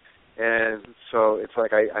common, and so it's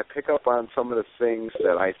like I pick up on some of the things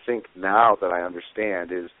that I think now that I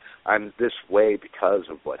understand is I'm this way because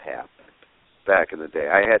of what happened back in the day.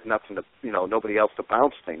 I had nothing to, nobody else to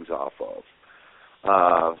bounce things off of.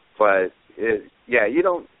 But you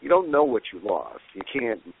don't know what you lost. You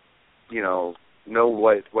can't, know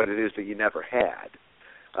what it is that you never had.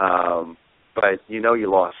 But you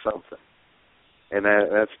lost something, and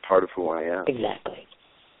that's part of who I am.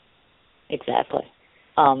 Exactly.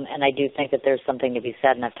 And I do think that there's something to be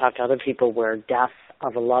said, and I've talked to other people where death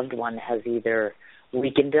of a loved one has either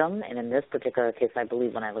weakened them, and in this particular case, I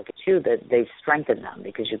believe when I look at you, that they've strengthened them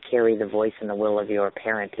because you carry the voice and the will of your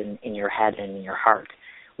parent in your head and in your heart,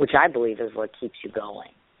 which I believe is what keeps you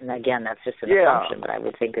going. And again, that's just an assumption, but I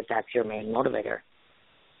would think that that's your main motivator.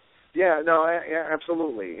 Yeah, no,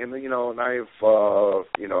 absolutely. And and I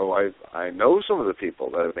know some of the people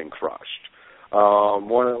that have been crushed.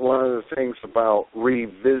 One of the things about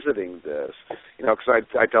revisiting this, because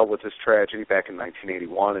I dealt with this tragedy back in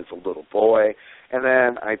 1981 as a little boy, and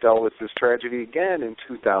then I dealt with this tragedy again in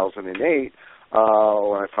 2008 when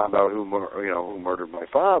I found out who murdered my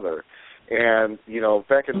father. And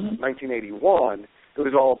back in 1981, it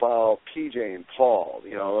was all about PJ and Paul.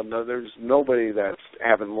 There's nobody that's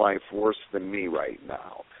having life worse than me right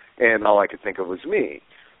now, and all I could think of was me.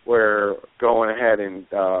 Where going ahead and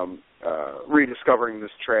rediscovering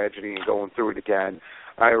this tragedy and going through it again,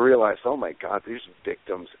 I realized, oh my God, there's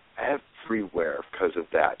victims everywhere because of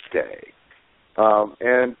that day.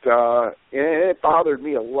 And it bothered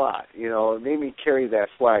me a lot. It made me carry that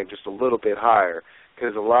flag just a little bit higher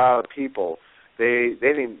because a lot of people, they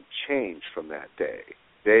didn't change from that day.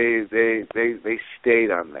 They stayed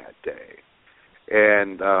on that day.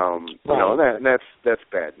 And, that's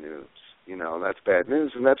bad news. That's bad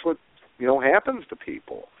news, and that's what, happens to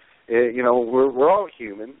people. We're all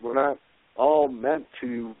human. We're not all meant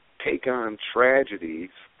to take on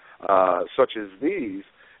tragedies such as these,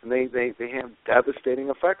 and they have devastating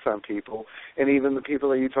effects on people, and even the people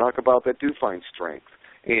that you talk about that do find strength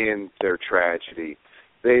in their tragedy,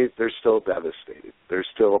 they're still devastated. There's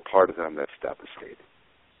still a part of them that's devastated.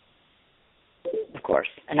 Of course,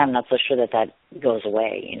 and I'm not so sure that goes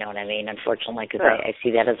away, you know what I mean, unfortunately, because I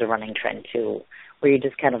see that as a running trend, too, where you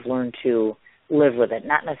just kind of learn to live with it,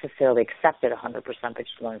 not necessarily accept it 100%, but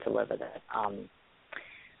just learn to live with it.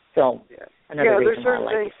 Another reason why I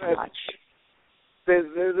like it so much.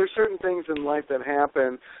 There's certain things in life that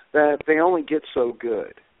happen that they only get so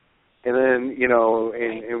good. And then,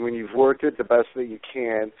 and when you've worked it the best that you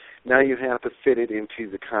can, now you have to fit it into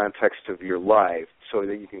the context of your life so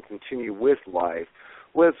that you can continue with life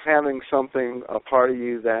with having something, a part of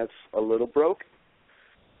you that's a little broken.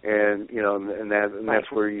 and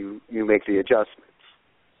that's where you make the adjustments.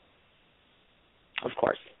 Of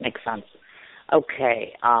course, makes sense.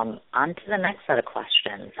 Okay, on to the next set of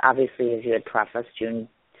questions. Obviously, as you had prefaced, June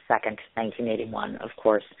 2nd, 1981, of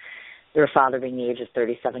course, your father being the age of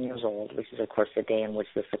 37 years old, which is, of course, the day in which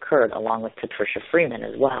this occurred, along with Patricia Freeman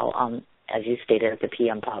as well, as you stated at the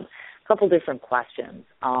PM Pub. A couple different questions.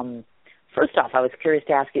 First off, I was curious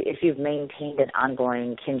to ask you if you've maintained an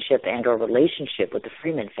ongoing kinship and or relationship with the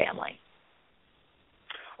Freeman family.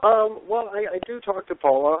 Well, I do talk to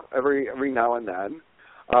Paula every now and then.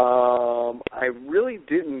 I really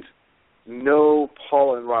didn't know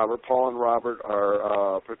Paula and Robert. Paula and Robert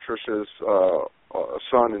are Patricia's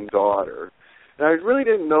son and daughter. And I really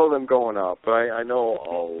didn't know them growing up, but I know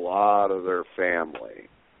a lot of their family.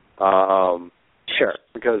 Sure.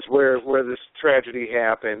 Because where this tragedy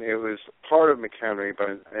happened, it was part of McHenry, but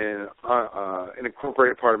an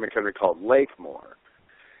incorporated part of McHenry called Lakemore.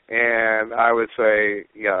 And I would say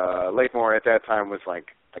Lakemore at that time was like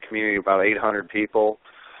a community of about 800 people,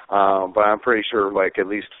 but I'm pretty sure like at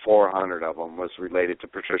least 400 of them was related to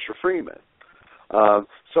Patricia Freeman.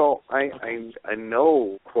 So I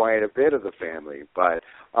know quite a bit of the family, but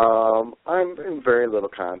I'm in very little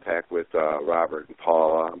contact with Robert and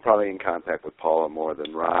Paula. I'm probably in contact with Paula more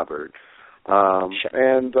than Robert.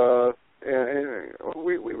 And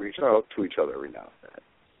we reach out to each other every now and then.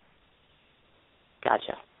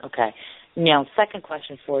 Gotcha. Okay. Now, second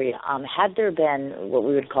question for you. Had there been what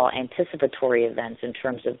we would call anticipatory events in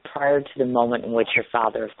terms of prior to the moment in which your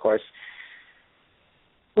father, of course,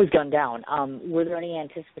 was gunned down, were there any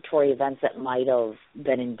anticipatory events that might have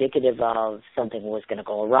been indicative of something was going to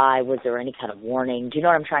go awry? Was there any kind of warning? Do you know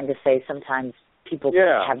what I'm trying to say? Sometimes people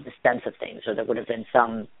have the sense of things, or there would have been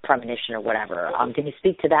some premonition or whatever. Can you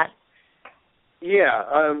speak to that? Yeah,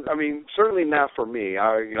 I mean, certainly not for me.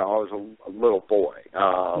 I was a little boy.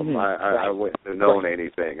 I wouldn't have known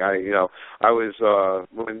anything. I was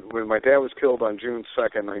when my dad was killed on June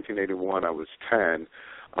 2nd, 1981. I was 10.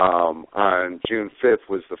 On June 5th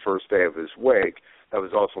was the first day of his wake. That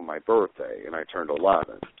was also my birthday, and I turned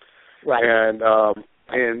 11. Right.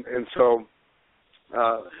 And so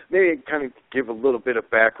maybe kind of give a little bit of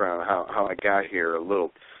background how I got here a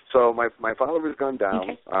little. So my father was gunned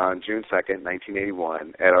down on June 2nd,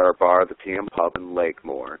 1981, at our bar, the PM Pub in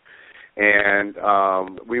Lakemore. And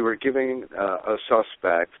we were giving a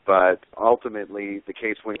suspect, but ultimately the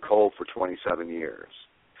case went cold for 27 years.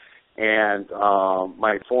 And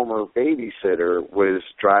my former babysitter was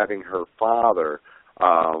driving her father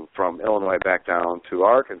from Illinois back down to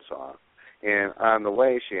Arkansas. And on the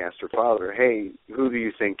way, she asked her father, hey, who do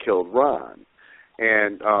you think killed Ron?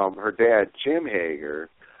 And her dad, Jim Hager,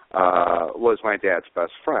 was my dad's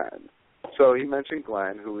best friend. So he mentioned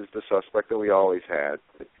Glenn, who was the suspect that we always had.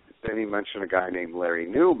 Then he mentioned a guy named Larry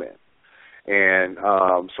Newman. And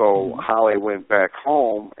so Holly went back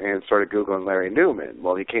home and started Googling Larry Newman.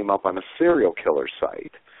 Well, he came up on a serial killer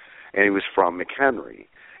site, and he was from McHenry.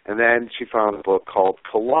 And then she found a book called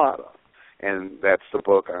Cullotta, and that's the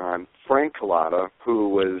book on Frank Cullotta, who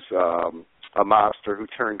was a mobster who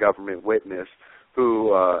turned government witness,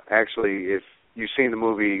 who actually, if you've seen the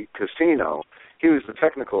movie Casino, he was the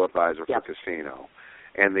technical advisor for Casino.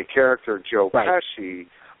 And the character Joe Pesci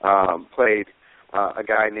played a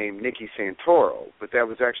guy named Nicky Santoro, but that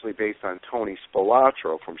was actually based on Tony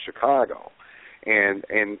Spilatro from Chicago. And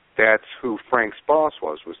that's who Frank's boss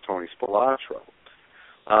was Tony Spilatro.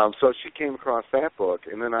 So she came across that book,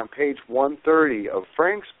 and then on page 130 of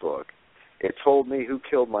Frank's book, it told me who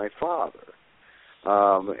killed my father.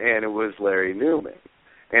 And it was Larry Newman.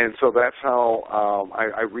 And so that's how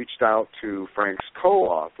I reached out to Frank's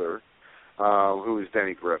co-author, who is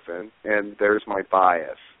Denny Griffin, and there's my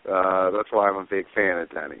bias. That's why I'm a big fan of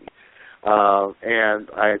Denny. And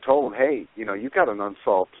I told him, hey, you've got an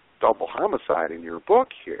unsolved double homicide in your book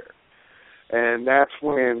here. And that's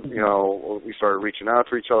when, we started reaching out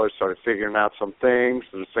to each other, started figuring out some things.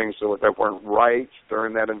 There's things that weren't right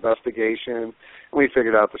during that investigation. And we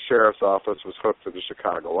figured out the sheriff's office was hooked to the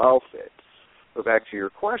Chicago outfit. So back to your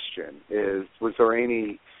question, was there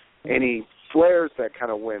any flares that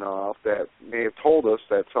kind of went off that may have told us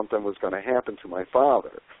that something was going to happen to my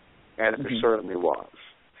father? And there certainly was.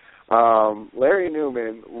 Larry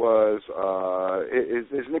Newman was,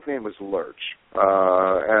 his nickname was Lurch,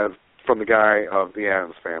 from the guy of the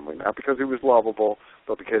Addams Family. Not because he was lovable,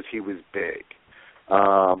 but because he was big.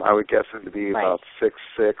 I would guess him to be about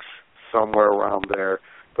 6'6", somewhere around there.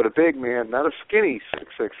 But a big man, not a skinny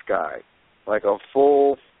 6'6" guy, like a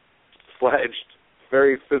full-fledged,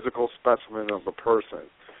 very physical specimen of a person,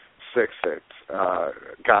 6'6"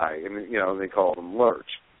 guy. And, they called him Lurch.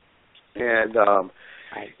 And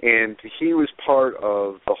And he was part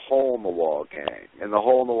of the Hole-in-the-Wall gang, and the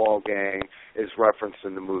Hole-in-the-Wall gang is referenced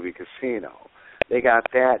in the movie Casino. They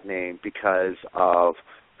got that name because of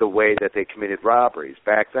the way that they committed robberies.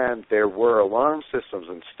 Back then, there were alarm systems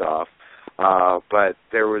and stuff, but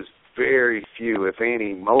there was very few, if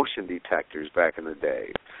any, motion detectors back in the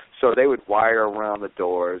day. So they would wire around the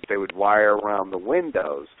doors, they would wire around the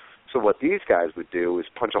windows. So what these guys would do is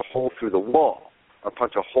punch a hole through the wall or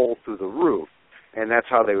punch a hole through the roof, and that's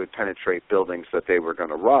how they would penetrate buildings that they were going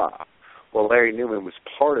to rob. Well, Larry Newman was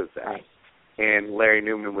part of that, and Larry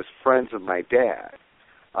Newman was friends with my dad.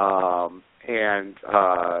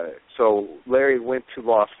 So Larry went to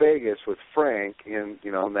Las Vegas with Frank, and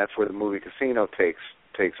and that's where the movie Casino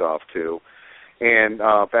takes off to. And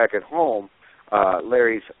back at home,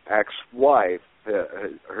 Larry's ex-wife,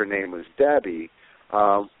 her name was Debbie,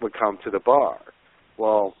 would come to the bar.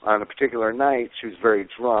 Well, on a particular night, she was very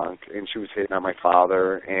drunk, and she was hitting on my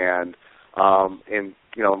father, and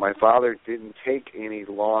my father didn't take any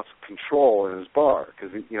loss of control in his bar,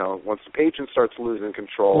 because once the patron starts losing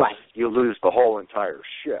control, you lose the whole entire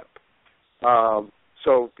ship.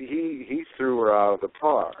 So he threw her out of the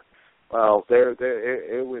bar. Well,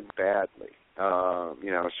 it went badly.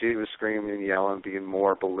 She was screaming and yelling, being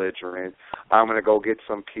more belligerent. I'm going to go get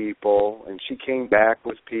some people, and she came back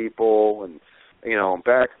with people, and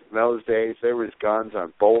back in those days, there was guns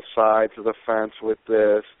on both sides of the fence with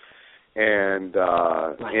this, and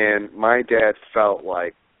my dad felt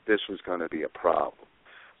like this was going to be a problem.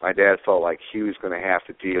 My dad felt like he was going to have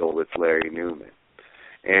to deal with Larry Newman,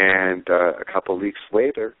 and a couple of weeks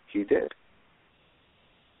later, he did.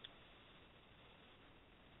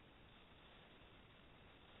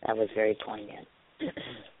 That was very poignant.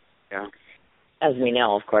 Yeah. As we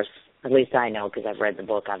know, of course, at least I know because I've read the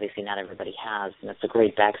book. Obviously, not everybody has, and it's a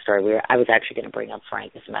great backstory. I was actually going to bring up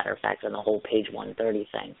Frank, as a matter of fact, on the whole page 130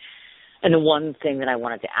 thing. And the one thing that I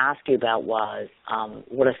wanted to ask you about was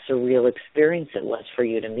what a surreal experience it was for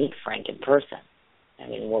you to meet Frank in person. I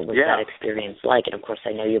mean, what was that experience like? And, of course,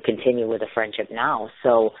 I know you continue with a friendship now.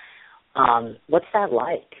 So what's that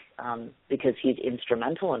like? Because he's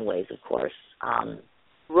instrumental in ways, of course,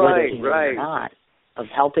 whether he knows or not, of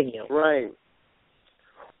helping you. Right.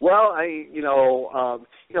 Well,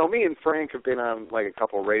 me and Frank have been on like a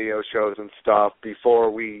couple of radio shows and stuff before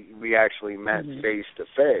we actually met face to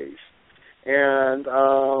face. And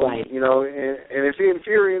and if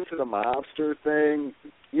you're into the mobster thing,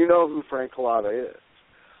 you know who Frank Cullotta is.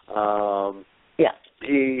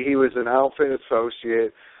 He was an outfit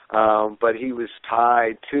associate, but he was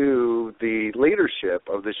tied to the leadership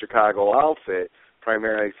of the Chicago outfit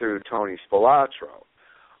primarily through Tony Spilatro.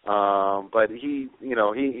 But he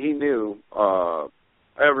knew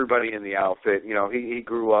everybody in the outfit. He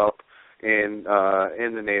grew up in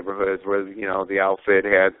the neighborhoods where the outfit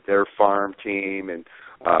had their farm team and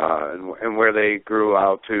where they grew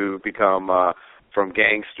out to become from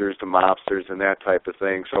gangsters to mobsters and that type of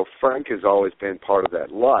thing. So Frank has always been part of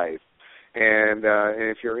that life. And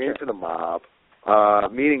if you're into the mob,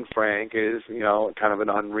 meeting Frank is kind of an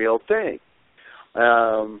unreal thing.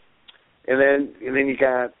 And then you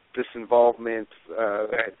got this involvement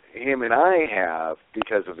that him and I have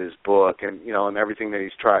because of his book and and everything that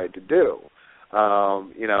he's tried to do.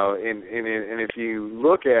 And if you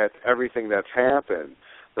look at everything that's happened,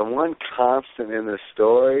 the one constant in this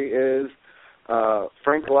story is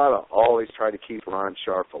Frank Cullotta always tried to keep Ron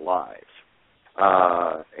Scharff alive.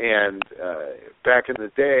 And back in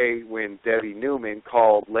the day when Debbie Newman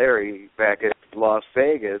called Larry back at Las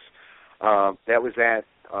Vegas, that was at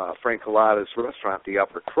Frank Cullotta's restaurant, the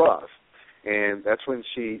Upper Crust, and that's when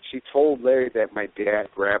she told Larry that my dad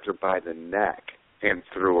grabbed her by the neck and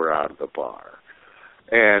threw her out of the bar,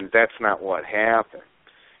 and that's not what happened.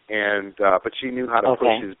 And but she knew how to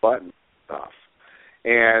push his button stuff,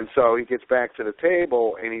 and so he gets back to the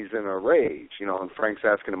table and he's in a rage, and Frank's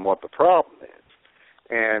asking him what the problem is,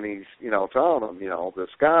 and he's telling him,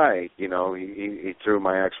 this guy, he threw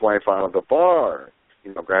my ex-wife out of the bar,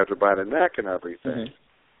 grabbed her by the neck and everything.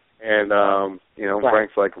 And,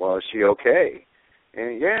 Frank's like, well, is she okay?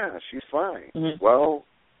 And, yeah, she's fine. Well,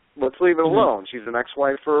 let's leave it alone. She's an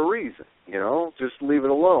ex-wife for a reason, just leave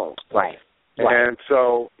it alone. Right. And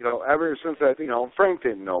so, ever since that, Frank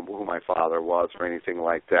didn't know who my father was or anything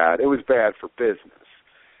like that. It was bad for business,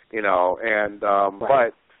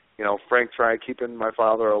 but, Frank tried keeping my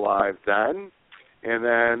father alive then. And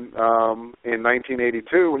then in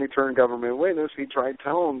 1982, when he turned government witness, he tried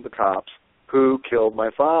telling the cops who killed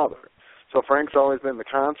my father. So Frank's always been the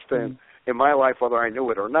constant in my life, whether I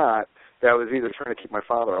knew it or not, that was either trying to keep my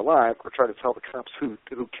father alive or try to tell the cops who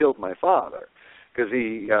killed my father. because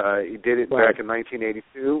he did it back in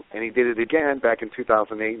 1982, and he did it again back in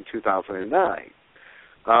 2008 and 2009.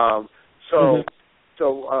 So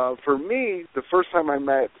for me, the first time I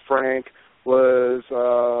met Frank was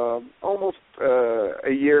almost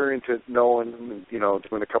a year into knowing him,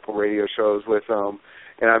 doing a couple radio shows with him,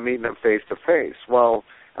 and I'm meeting him face to face. Well,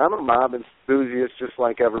 I'm a mob enthusiast just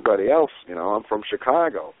like everybody else. I'm from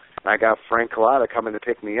Chicago. I got Frank Cullotta coming to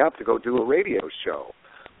pick me up to go do a radio show.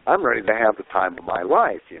 I'm ready to have the time of my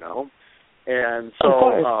life, And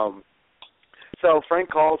so Frank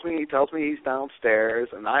calls me. He tells me he's downstairs,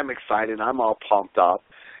 and I'm excited. I'm all pumped up.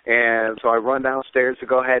 And so I run downstairs to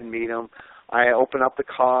go ahead and meet him. I open up the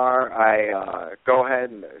car. I go ahead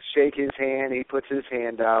and shake his hand. He puts his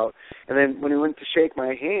hand out. And then when he went to shake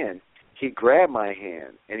my hand, he grabbed my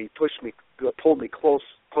hand, and he pulled me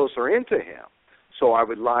closer into him so I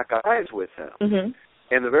would lock eyes with him. Mm-hmm.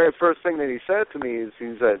 And the very first thing that he said to me is,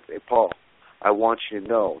 he said, "Hey, Paul, I want you to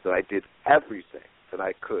know that I did everything that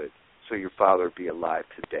I could so your father would be alive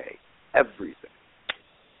today. Everything."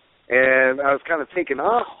 And I was kind of taken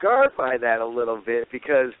off guard by that a little bit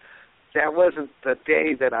because that wasn't the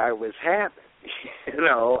day that I was happy.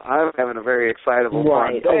 I'm having a very excitable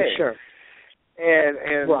fun day. Oh, sure.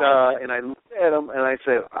 And I looked at him and I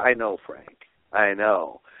said, "I know, Frank. I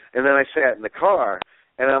know." And then I sat in the car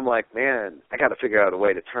and I'm like, man, I got to figure out a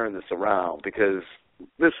way to turn this around because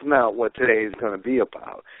this is not what today is going to be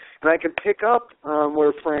about. And I can pick up on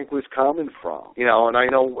where Frank was coming from, and I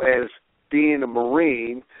know as being a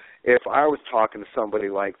Marine, if I was talking to somebody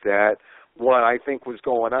like that, what I think was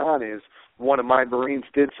going on is one of my Marines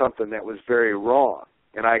did something that was very wrong,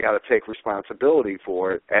 and I got to take responsibility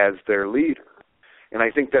for it as their leader. And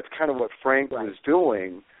I think that's kind of what Frank was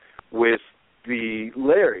doing with the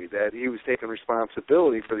Larry, that he was taking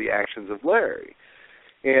responsibility for the actions of Larry.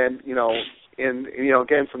 And,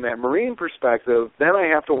 again, from that Marine perspective, then I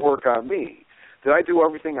have to work on me. Did I do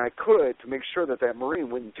everything I could to make sure that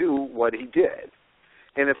Marine wouldn't do what he did?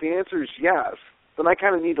 And if the answer is yes, then I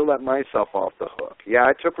kind of need to let myself off the hook. Yeah,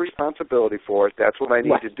 I took responsibility for it. That's what I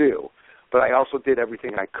need to do. But I also did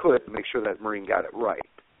everything I could to make sure that Marine got it right.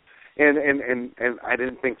 And I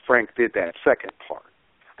didn't think Frank did that second part.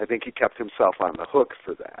 I think he kept himself on the hook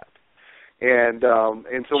for that. And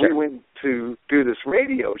so we went to do this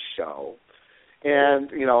radio show,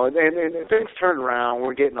 and and things turned around.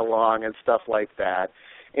 We're getting along and stuff like that.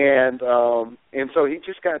 And so he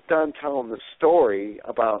just got done telling the story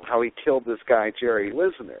about how he killed this guy Jerry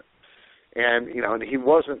Lisner, and and he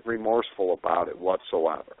wasn't remorseful about it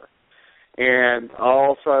whatsoever. And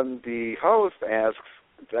all of a sudden, the host asks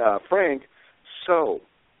Frank, "So,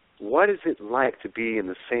 what is it like to be in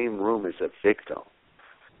the same room as a victim?"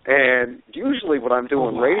 And usually when I'm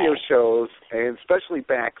doing radio shows, and especially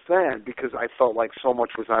back then, because I felt like so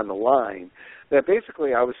much was on the line, that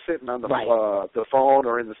basically I was sitting on the phone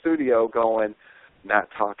or in the studio going, not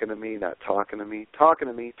talking to me, not talking to me, talking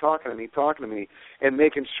to me, talking to me, talking to me, and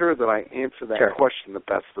making sure that I answer that question the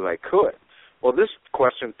best that I could. Well, this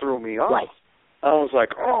question threw me off. Right. I was like,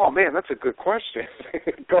 oh, man, that's a good question.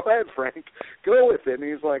 Go ahead, Frank. Go with it.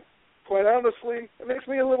 And he's like, quite honestly, it makes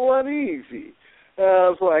me a little uneasy. And I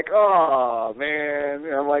was like, oh, man.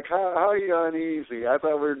 And I'm like, how are you uneasy? I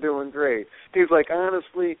thought we were doing great. He's like,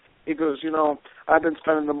 honestly, he goes, I've been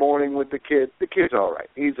spending the morning with the kid. The kid's all right.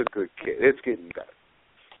 He's a good kid. It's getting better.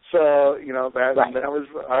 So, that was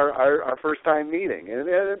our first time meeting.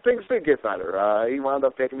 And things did get better. He wound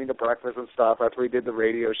up taking me to breakfast and stuff after we did the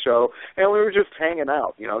radio show. And we were just hanging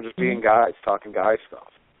out, just being guys, talking guy stuff.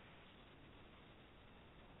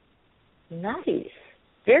 Nice.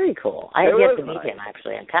 Very cool. I have yet to meet him,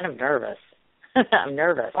 actually. I'm kind of nervous. I'm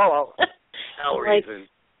nervous. Oh, no reason.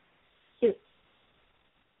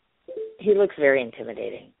 He looks very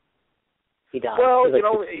intimidating. He does. Well, he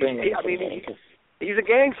he's a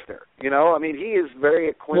gangster, he is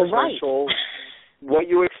very quintessential, what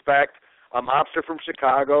you expect, a mobster from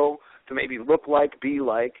Chicago to maybe look like, be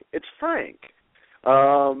like. It's Frank.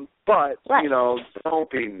 But,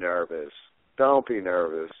 don't be nervous. Don't be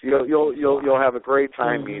nervous. You'll have a great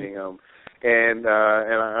time meeting him, and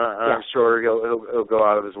I'm sure he'll go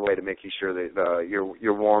out of his way to make sure that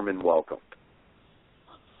you're warm and welcomed.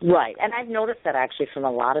 Right, and I've noticed that actually from a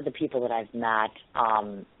lot of the people that I've met,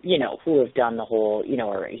 who have done the whole,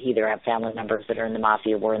 or either have family members that are in the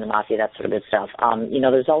mafia, were in the mafia, that sort of good stuff.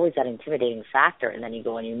 There's always that intimidating factor, and then you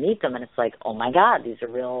go and you meet them, and it's like, oh my God, these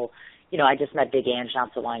are real. I just met Big Ange not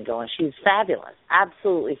so long ago, and she's fabulous,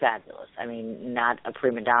 absolutely fabulous. I mean, not a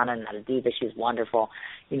prima donna, not a diva. She's wonderful.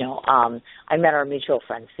 I met our mutual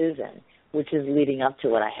friend Susan, which is leading up to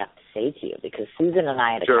what I have to say to you, because Susan and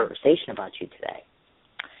I had a conversation about you today.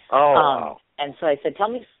 Oh, wow. And so I said, tell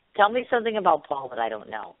me something about Paul that I don't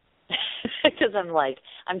know. Because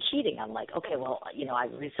I'm cheating. I'm like, okay, well,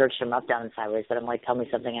 I've researched him up, down, and sideways, but I'm like, tell me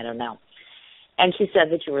something I don't know. And she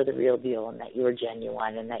said that you were the real deal and that you were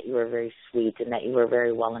genuine and that you were very sweet and that you were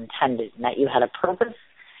very well-intended and that you had a purpose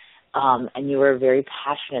and you were very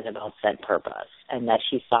passionate about said purpose, and that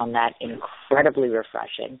she found that incredibly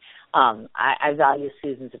refreshing. I value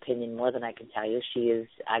Susan's opinion more than I can tell you.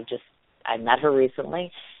 I met her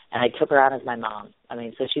recently, and I took her on as my mom. I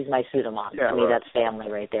mean, so she's my pseudo-mom. Yeah, to me, that's family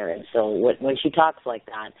right there. And so when she talks like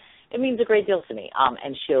that, it means a great deal to me.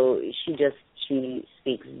 And she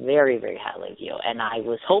speaks very, very highly of you. And I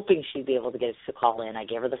was hoping she'd be able to get us to call in. I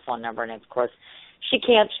gave her the phone number, and of course, she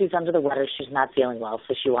can't. She's under the weather. She's not feeling well,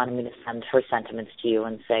 so she wanted me to send her sentiments to you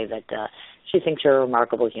and say that she thinks you're a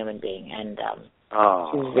remarkable human being, and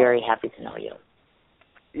she's very happy to know you.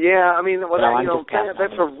 Yeah, I mean,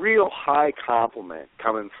 that's a real high compliment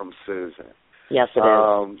coming from Susan. Yes, it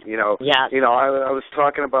is. Yes. I was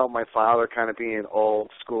talking about my father kind of being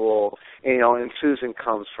old school, and Susan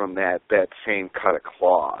comes from that same cut of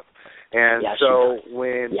cloth. And so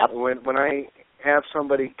when I have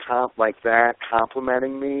somebody like that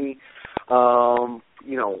complimenting me,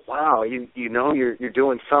 wow, you're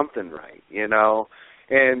doing something right,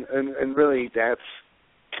 and really that's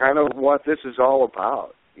kind of what this is all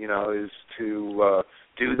about, is to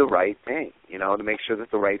do the right thing, to make sure that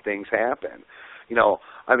the right things happen.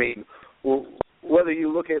 I mean, whether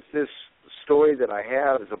you look at this story that I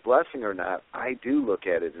have as a blessing or not, I do look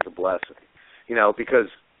at it as a blessing, because,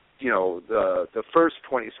 the first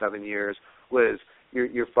 27 years was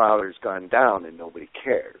your father's gone down and nobody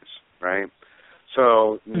cares, right?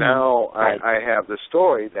 So now I have the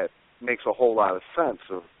story that makes a whole lot of sense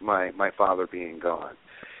of my father being gone.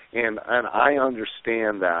 And I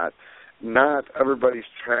understand that not everybody's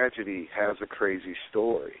tragedy has a crazy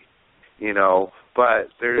story, but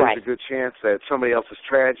there is a good chance that somebody else's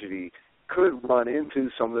tragedy could run into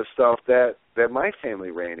some of the stuff that my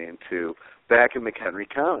family ran into back in McHenry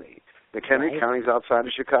County. McHenry County is outside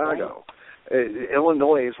of Chicago.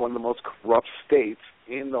 Illinois is one of the most corrupt states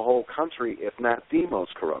in the whole country, if not the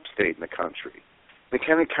most corrupt state in the country.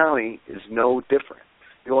 McHenry County is no different.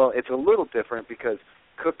 Well, it's a little different because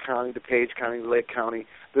Cook County, DuPage County, Lake County,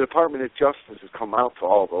 the Department of Justice has come out to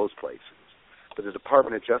all those places. But the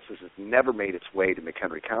Department of Justice has never made its way to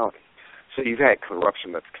McHenry County. So you've had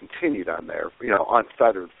corruption that's continued on there,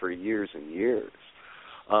 unfettered for years and years.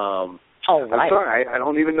 I'm sorry, I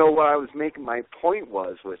don't even know what I was making my point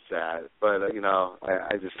was with that, but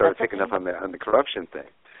I just started picking up on the corruption thing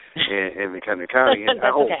in McHenry County.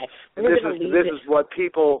 And this is what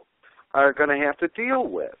people are going to have to deal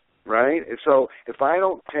with, right? So if I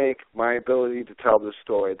don't take my ability to tell this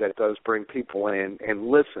story that does bring people in and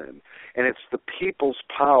listen, and it's the people's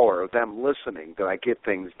power of them listening that I get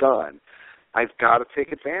things done, I've got to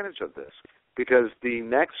take advantage of this. Because the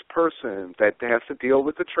next person that has to deal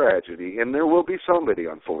with the tragedy, and there will be somebody,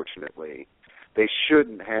 unfortunately, they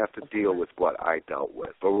shouldn't have to deal with what I dealt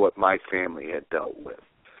with or what my family had dealt with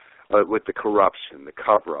the corruption, the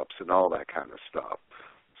cover-ups, and all that kind of stuff.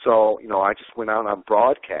 So, I just went out on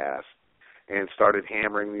broadcast and started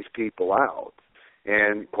hammering these people out.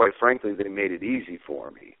 And quite frankly, they made it easy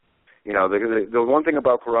for me. The one thing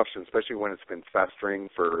about corruption, especially when it's been festering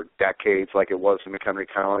for decades like it was in McHenry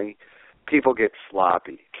County, people get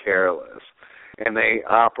sloppy, careless, and they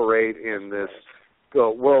operate in this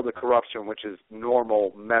world of corruption, which is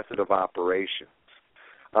normal method of operations.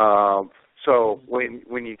 So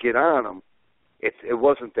when you get on them, it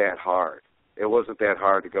wasn't that hard. It wasn't that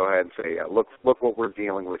hard to go ahead and say, look what we're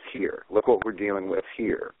dealing with here. Look what we're dealing with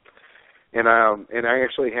here. And I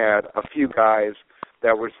actually had a few guys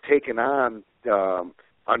that was taking on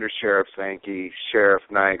Under Sheriff Sankey, Sheriff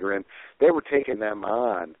Nigrin. They were taking them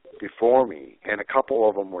on before me, and a couple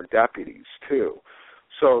of them were deputies too.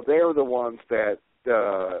 So they were the ones that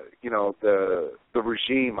the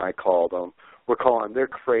regime, I call them, were calling. They're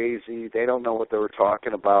crazy. They don't know what they were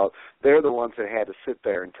talking about. They're the ones that had to sit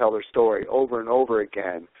there and tell their story over and over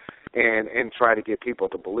again, and try to get people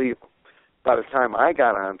to believe them. By the time I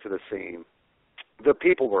got onto the scene, the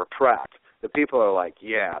people were prepped. The people are like,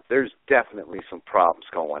 yeah, there's definitely some problems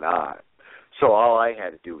going on. So all I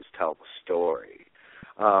had to do was tell the story.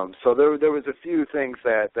 So there was a few things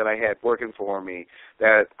that I had working for me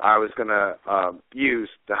that I was going to use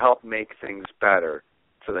to help make things better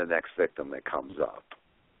for the next victim that comes up.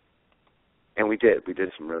 And we did. We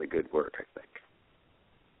did some really good work, I think.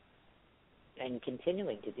 And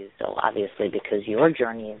continuing to do so, obviously, because your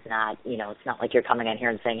journey is not, it's not like you're coming in here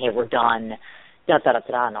and saying, hey, we're done,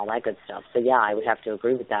 da-da-da-da, and all that good stuff. So, yeah, I would have to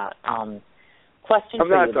agree with that. Question I'm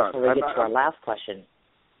for not you done. before we get to our last question.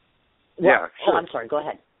 Well, yeah, sure. Oh, I'm sorry. Go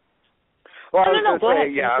ahead. Well, No, I was go going to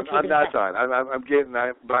ahead. say, yeah, I'm not done.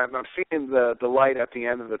 I'm seeing the light at the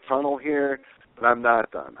end of the tunnel here, but I'm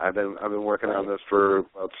not done. I've been working on this for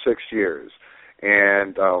about 6 years,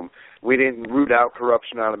 and we didn't root out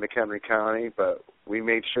corruption out of McHenry County, but we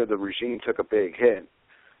made sure the regime took a big hit.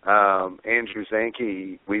 Andrew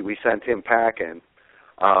Zanke, we sent him packing.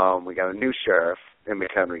 We got a new sheriff in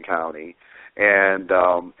McHenry County, and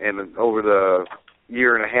over the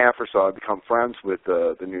year and a half or so, I've become friends with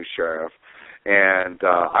the new sheriff, and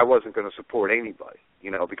I wasn't going to support anybody,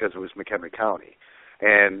 because it was McHenry County,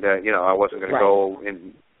 and I wasn't going to go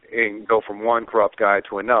and go from one corrupt guy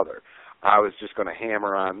to another. I was just going to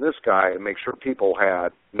hammer on this guy and make sure people had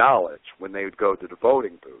knowledge when they would go to the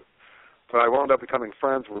voting booth. But I wound up becoming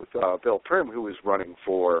friends with Bill Prim, who was running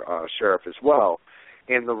for sheriff as well.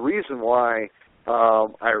 And the reason why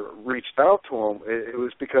I reached out to him, it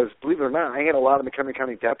was because, believe it or not, I had a lot of McHenry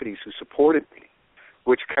County deputies who supported me,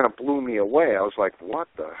 which kind of blew me away. I was like, what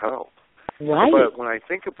the hell? Right. But when I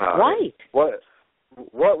think about it,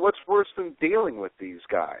 what's worse than dealing with these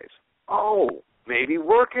guys? Oh, maybe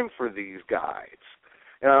working for these guys.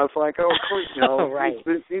 And I was like, oh, of course, right.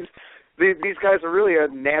 These guys are really a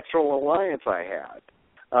natural alliance I had.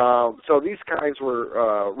 So these guys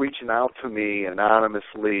were reaching out to me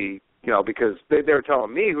anonymously, because they were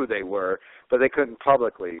telling me who they were, but they couldn't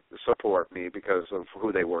publicly support me because of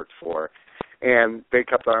who they worked for. And they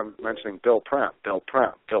kept on mentioning Bill Prim. So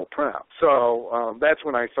that's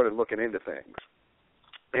when I started looking into things.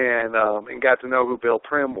 And got to know who Bill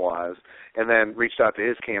Prim was, and then reached out to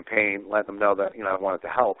his campaign, let them know that I wanted to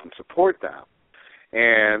help and support them.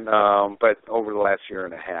 And but over the last year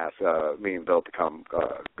and a half, me and Bill become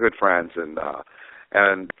good friends, and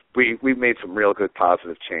we made some real good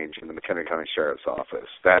positive change in the McHenry County Sheriff's Office.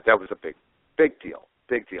 That was a big deal.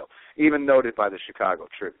 Even noted by the Chicago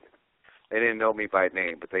Tribune. They didn't know me by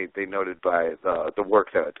name, but they noted by the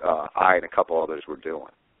work that I and a couple others were doing.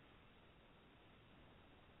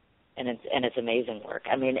 And it's amazing work.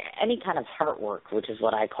 I mean, any kind of heart work, which is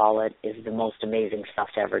what I call it, is the most amazing stuff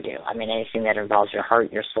to ever do. I mean, anything that involves your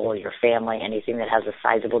heart, your soul, your family, anything that has a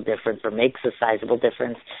sizable difference or makes a sizable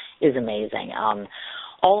difference is amazing.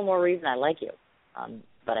 All the more reason I like you.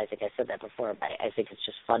 But I think I said that before, but I think it's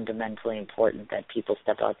just fundamentally important that people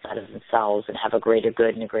step outside of themselves and have a greater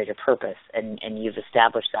good and a greater purpose. And you've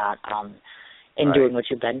established that in doing what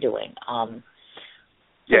you've been doing.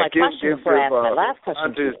 So my question before I ask my last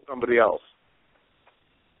question to somebody else.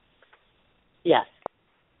 Yes.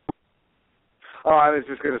 Oh, I was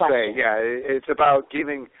just going to say, it's about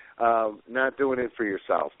giving, not doing it for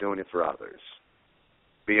yourself, doing it for others.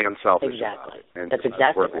 Be unselfish about it. And that's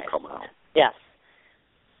exactly work right. will come out. Yes.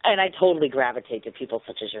 And I totally gravitate to people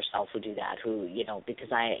such as yourself who do that, who, because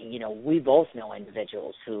we both know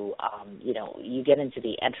individuals who, you get into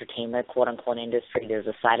the entertainment, quote-unquote, industry, there's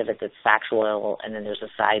a side of it that's factual, and then there's a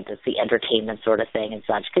side that's the entertainment sort of thing and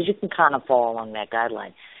such, because you can kind of fall along that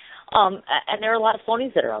guideline. And there are a lot of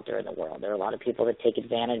phonies that are out there in the world. There are a lot of people that take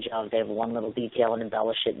advantage of, they have one little detail and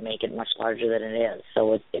embellish it and make it much larger than it is.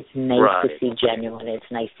 So it's nice to see genuine. It's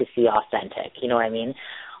nice to see authentic. You know what I mean?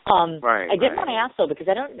 I did want to ask, though, because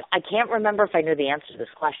I can't remember if I knew the answer to this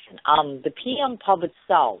question. The PM Pub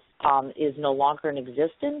itself is no longer in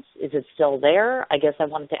existence. Is it still there? I guess I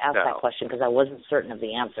wanted to ask that question because I wasn't certain of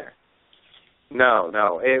the answer. No.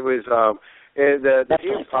 It was the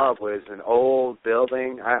PM Pub was an old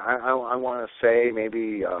building. I want to say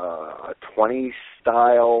maybe a 20s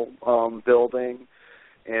style building.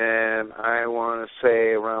 And I want to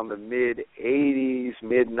say around the mid-'80s,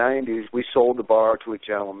 mid-'90s, we sold the bar to a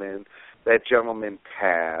gentleman. That gentleman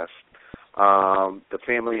passed. The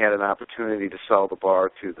family had an opportunity to sell the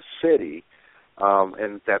bar to the city,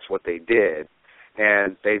 and that's what they did.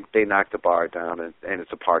 And they knocked the bar down, and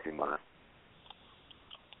it's a parking lot.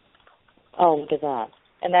 Oh, look at that.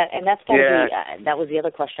 And that's got to be, that was the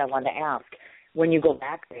other question I wanted to ask. When you go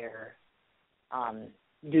back there,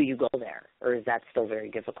 do you go there, or is that still very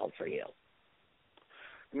difficult for you?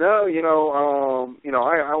 No,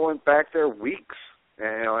 I went back there weeks,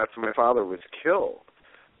 after my father was killed.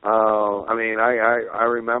 I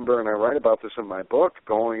remember, and I write about this in my book,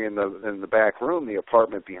 going in the back room, the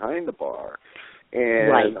apartment behind the bar,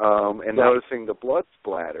 and noticing the blood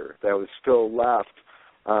splatter that was still left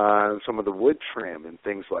on some of the wood trim and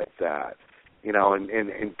things like that.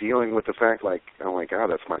 And dealing with the fact, like, oh my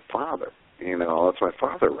God, that's my father. That's my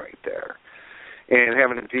father right there. And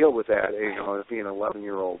having to deal with that, as being an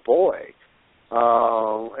 11-year-old boy.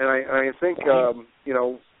 And I think,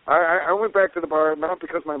 I went back to the bar not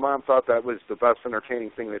because my mom thought that was the best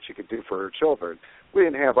entertaining thing that she could do for her children. We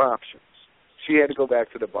didn't have options. She had to go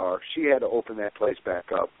back to the bar. She had to open that place back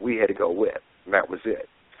up. We had to go with, and that was it.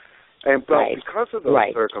 And but because of those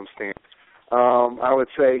circumstances, I would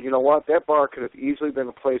say, you know what, that bar could have easily been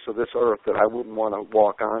a place of this earth that I wouldn't want to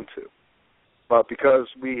walk onto. But because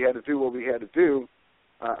we had to do what we had to do,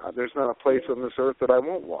 there's not a place on this earth that I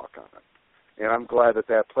won't walk on. And I'm glad that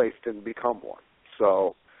that place didn't become one.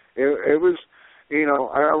 So it was, you know,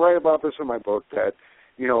 I write about this in my book that,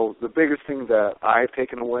 you know, the biggest thing that I've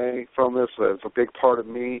taken away from this, as a big part of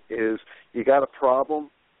me, is you got a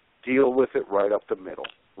problem, deal with it right up the middle.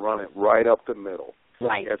 Run it right up the middle.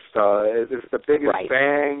 Right. It's the biggest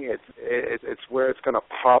bang. It's where it's going to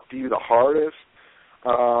pop you the hardest.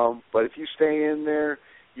 But if you stay in there,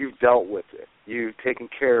 you've dealt with it. You've taken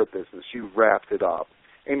care of business. You've wrapped it up,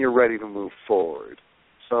 and you're ready to move forward.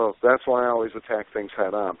 So that's why I always attack things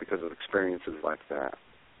head on, because of experiences like that.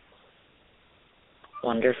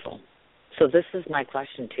 Wonderful. So this is my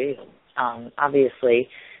question to you. Obviously,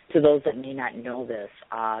 to those that may not know this,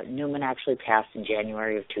 Newman actually passed in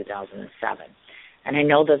January of 2007. And I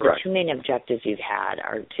know that the two main objectives you've had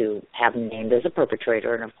are to have him named as a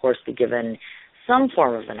perpetrator and, of course, be given some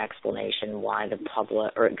form of an explanation why the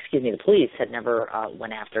police had never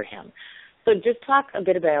went after him. So just talk a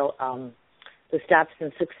bit about the steps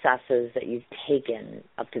and successes that you've taken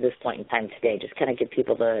up to this point in time today. Just kind of give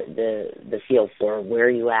people the feel for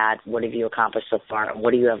where you at, what have you accomplished so far, and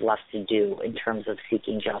what do you have left to do in terms of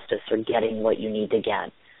seeking justice or getting what you need to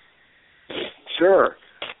get. Sure.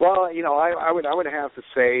 Well, you know, I would have to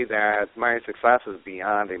say that my success is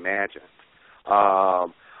beyond imagined.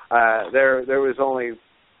 There was only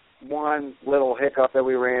one little hiccup that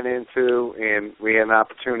we ran into, and we had an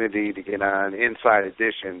opportunity to get on Inside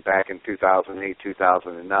Edition back in 2008,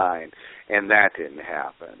 2009, and that didn't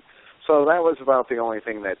happen. So that was about the only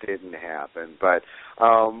thing that didn't happen. But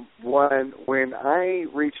when I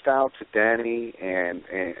reached out to Denny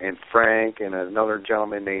and Frank and another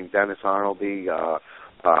gentleman named Dennis Arnoldy,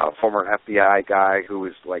 former FBI guy who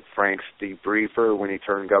was like Frank's debriefer when he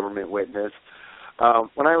turned government witness,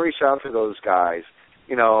 when I reached out to those guys,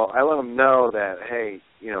 you know, I let them know that, hey,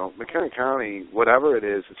 you know, McHenry County, whatever it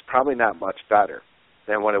is, it's probably not much better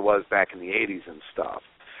than what it was back in the 80s and stuff.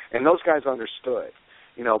 And those guys understood,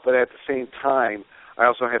 you know, but at the same time, I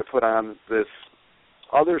also had to put on this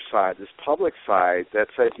other side, this public side that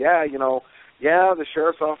said, yeah, you know, yeah, the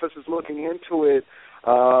sheriff's office is looking into it.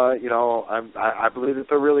 You know, I believe that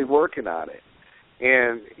they're really working on it.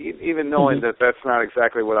 And even knowing that that's not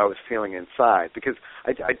exactly what I was feeling inside, because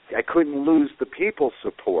I couldn't lose the people's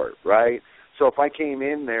support, right? So if I came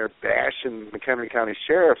in there bashing McHenry County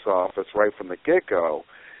Sheriff's Office right from the get-go,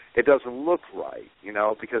 it doesn't look right, you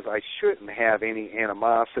know, because I shouldn't have any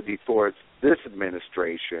animosity towards this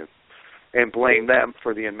administration and blame them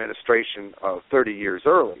for the administration of 30 years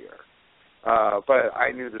earlier. But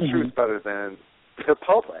I knew the truth better than the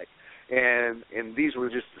public. And these were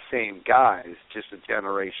just the same guys, just a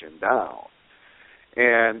generation down.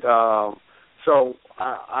 And so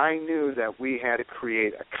I knew that we had to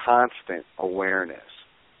create a constant awareness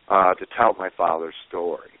to tell my father's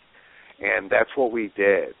story. And that's what we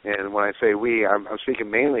did. And when I say we, I'm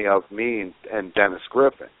speaking mainly of me and Dennis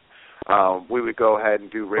Griffin. We would go ahead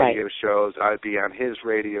and do radio shows. I'd be on his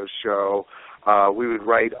radio show. We would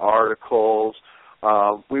write articles.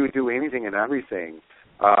 We would do anything and everything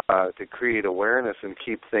to create awareness and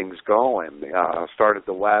keep things going. Started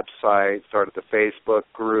the website, started the Facebook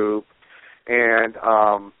group, and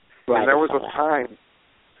there was a time,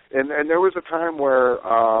 and there was a time where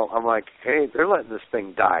I'm like, hey, they're letting this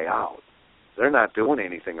thing die out. They're not doing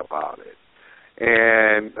anything about it,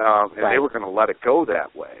 and they were going to let it go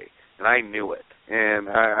that way, and I knew it. And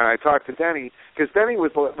I talked to Denny, because Denny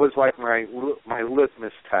was like my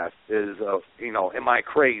litmus test is of, you know, am I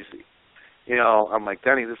crazy? You know, I'm like,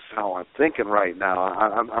 Denny, this is how I'm thinking right now.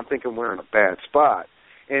 I'm thinking we're in a bad spot.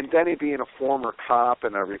 And Denny being a former cop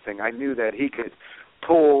and everything, I knew that he could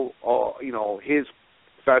pull, you know, his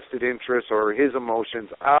vested interests or his emotions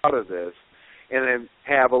out of this and then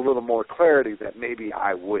have a little more clarity that maybe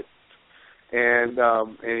I wouldn't. And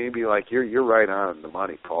he'd be like, you're right on the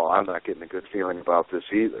money, Paul. I'm not getting a good feeling about this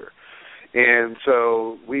either. And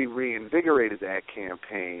so we reinvigorated that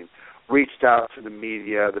campaign, reached out to the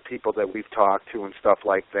media, the people that we've talked to and stuff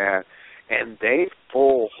like that, and they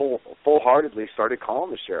full-heartedly started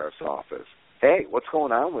calling the sheriff's office. Hey, what's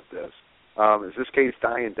going on with this? Is this case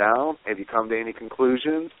dying down? Have you come to any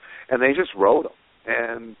conclusions? And they just wrote them,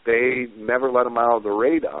 and they never let them out of the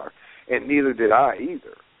radar, and neither did I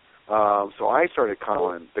either. So I started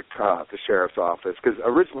calling the sheriff's office because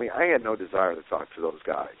originally I had no desire to talk to those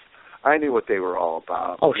guys. I knew what they were all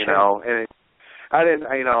about, you know, and I didn't,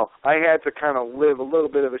 you know, I had to kind of live a little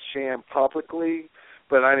bit of a sham publicly,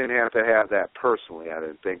 but I didn't have to have that personally, I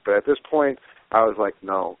didn't think. But at this point, I was like,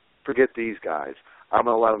 no, forget these guys. I'm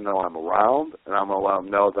going to let them know I'm around, and I'm going to let them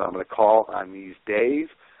know that I'm going to call on these days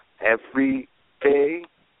every day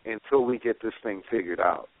until we get this thing figured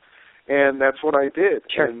out. And that's what I did.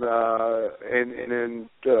 Sure. And in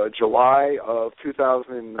July of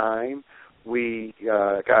 2009, we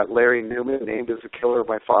got Larry Newman named as the killer of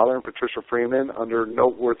my father and Patricia Freeman under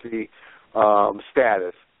noteworthy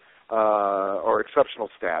status or exceptional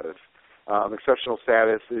status. Exceptional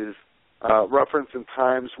status is referenced in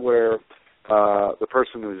times where the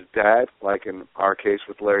person who's dead, like in our case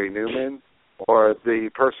with Larry Newman, or the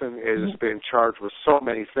person has been charged with so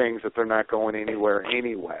many things that they're not going anywhere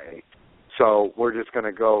anyway. So we're just going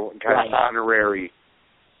to go and kind of honorary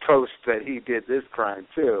toast that he did this crime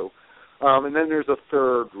too. And then there's a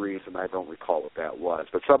third reason, I don't recall what that was,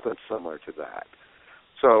 but something similar to that.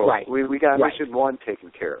 So we got Mission 1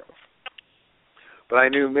 taken care of. But I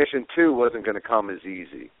knew Mission 2 wasn't going to come as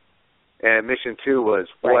easy. And Mission 2 was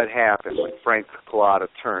what happened when Frank Cullotta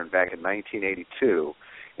turned back in 1982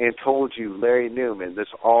 and told you Larry Newman, this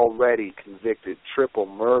already convicted triple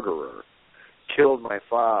murderer, killed my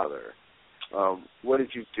father. What did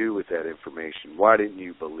you do with that information? Why didn't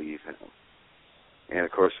you believe him? And,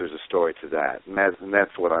 of course, there's a story to that. And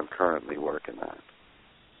that's what I'm currently working on.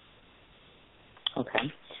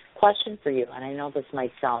 Okay. Question for you, and I know this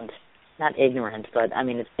might sound not ignorant, but, I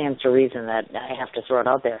mean, it stands to reason that I have to throw it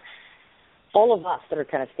out there. All of us that are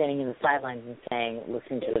kind of standing in the sidelines and saying,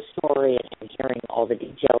 listening to the story and hearing all the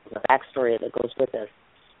details and the backstory that goes with this,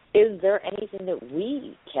 is there anything that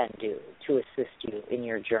we can do to assist you in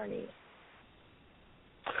your journey?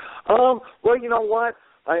 Well, you know what?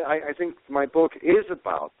 I think my book is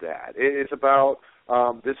about that. It is about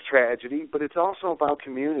this tragedy, but it's also about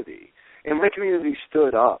community. And my community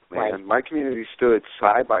stood up, man. Right. My community stood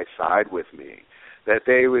side by side with me. That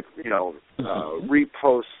they would, you know,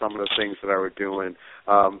 repost some of the things that I was doing.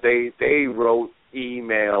 They wrote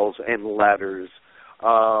emails and letters.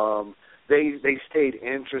 They stayed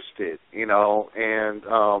interested, you know,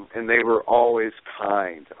 and they were always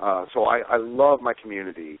kind. So I love my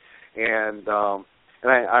community, and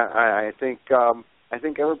I think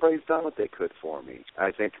everybody's done what they could for me.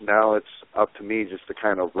 I think now it's up to me just to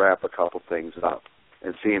kind of wrap a couple things up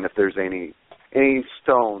and seeing if there's any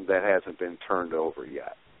stone that hasn't been turned over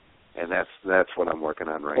yet. And that's what I'm working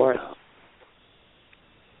on right now.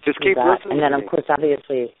 Just keep listening. And then, of course,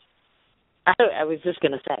 obviously, I was just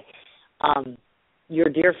going to say, your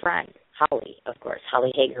dear friend, Holly, of course.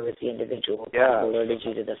 Holly Hager was the individual who alerted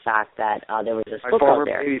you to the fact that there was this book out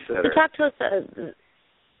there. Babysitter. To talk to us,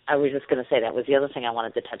 I was just going to say that was the other thing I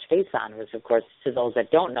wanted to touch base on was, of course, to those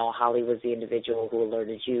that don't know, Holly was the individual who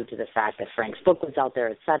alerted you to the fact that Frank's book was out there,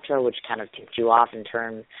 et cetera, which kind of tipped you off in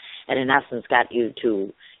terms, and in essence got you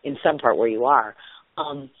to, in some part, where you are.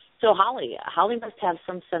 So Holly must have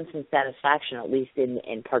some sense of satisfaction, at least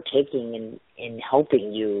in partaking in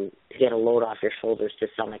helping you to get a load off your shoulders to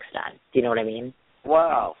some extent. Do you know what I mean?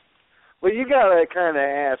 Wow. Well, you got to kind of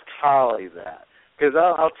ask Holly that. Because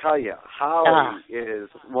I'll tell you, Holly is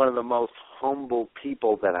one of the most humble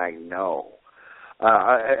people that I know.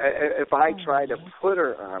 If I try to put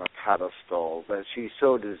her on a pedestal that she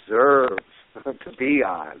so deserves to be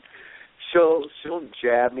on, she'll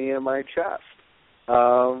jab me in my chest.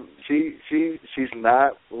 She's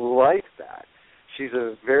not like that. She's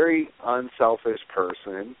a very unselfish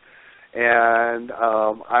person, and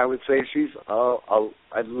I would say she's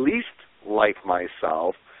at least like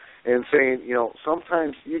myself. And saying, you know,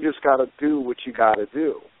 sometimes you just got to do what you got to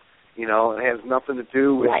do. You know, it has nothing to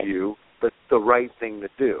do with you, but the right thing to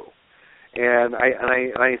do. And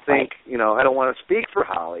I think, you know, I don't want to speak for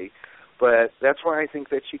Holly, but that's where I think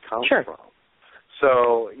that she comes from.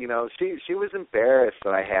 So, you know, she was embarrassed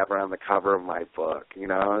that I have her on the cover of my book. You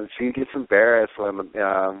know, and she gets embarrassed when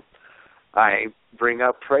I bring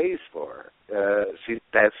up praise for her.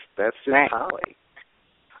 That's just Holly.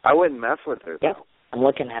 I wouldn't mess with her though. I'm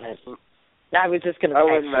looking at it. I was just going to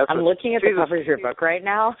say, I'm looking at the cover of your book right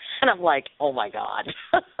now, and I'm like, oh, my God.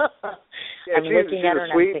 I'm looking at her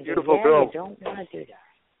and I'm thinking, beautiful girl. You don't want to do that.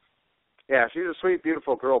 Yeah, she's a sweet,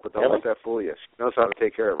 beautiful girl, but don't let that fool you. She knows how to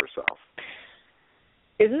take care of herself.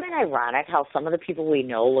 Isn't it ironic how some of the people we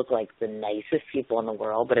know look like the nicest people in the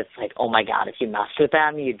world, but it's like, oh my God, if you messed with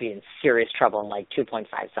them, you'd be in serious trouble in like 2.5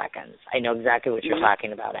 seconds. I know exactly what you're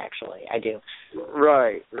talking about, actually. I do.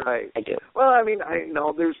 Right. I do. Well, I mean, I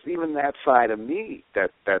know there's even that side of me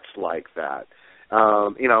that's like that.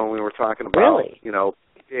 We were talking about, really?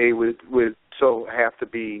 they would so have to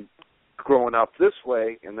be growing up this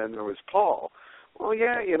way, and then there was Paul. Well,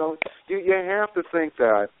 yeah, you have to think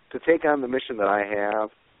that to take on the mission that I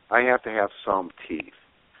have to have some teeth.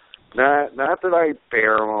 Not that I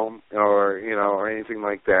bear them or anything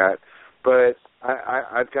like that, but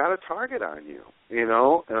I've got a target on you, and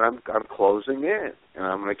I'm closing in, and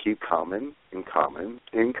I'm going to keep coming and coming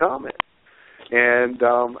and coming. And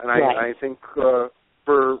I think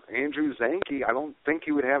for Andrew Zanke, I don't think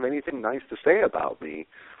he would have anything nice to say about me,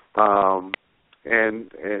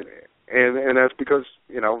 and that's because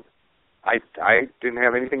I didn't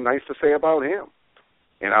have anything nice to say about him,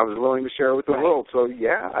 and I was willing to share it with the world. So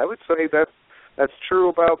yeah, I would say that's true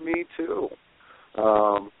about me too.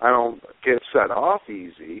 I don't get set off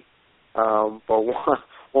easy, but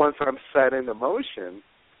once I'm set into motion,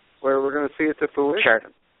 we're going to see it to fruition. Sure.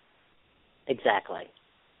 Exactly.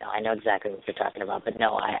 No, I know exactly what you're talking about, but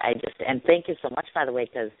no, I just, and thank you so much, by the way,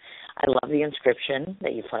 because I love the inscription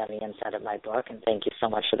that you put on the inside of my book, and thank you so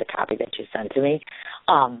much for the copy that you sent to me.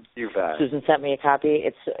 You bet. Susan sent me a copy.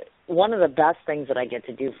 It's one of the best things that I get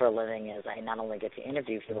to do for a living is I not only get to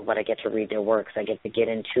interview people, but I get to read their works. I get to get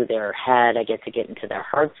into their head. I get to get into their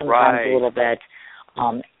heart sometimes a little bit,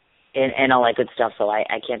 and all that good stuff. So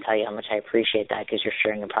I can't tell you how much I appreciate that because you're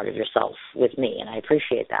sharing a part of yourself with me, and I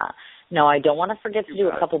appreciate that. No, I don't want to forget to do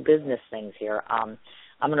a couple business things here. I'm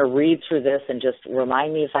going to read through this and just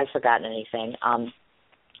remind me if I've forgotten anything.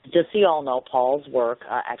 Just so you all know, Paul's work,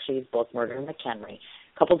 actually his book, Murder in McHenry,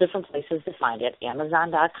 a couple different places to find it,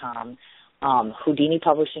 Amazon.com,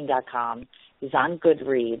 HoudiniPublishing.com. He's on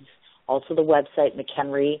Goodreads, also the website,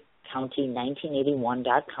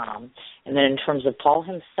 McHenryCounty1981.com. And then in terms of Paul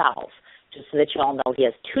himself, just so that you all know, he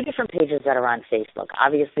has two different pages that are on Facebook.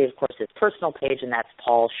 Obviously, of course, his personal page, and that's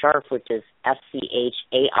Paul Scharff, which is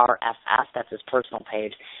SCHARFF. That's his personal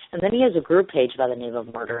page. And then he has a group page by the name of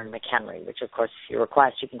Murder in McHenry, which, of course, if you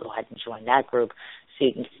request, you can go ahead and join that group so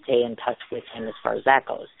you can stay in touch with him as far as that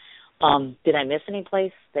goes. Did I miss any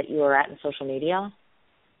place that you were at in social media?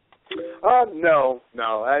 No.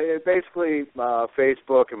 Basically,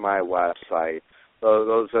 Facebook and my website.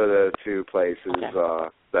 Those are the two places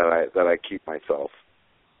that I keep myself.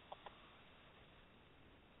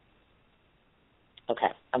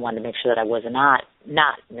 Okay. I wanted to make sure that I was not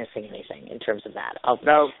missing anything in terms of that.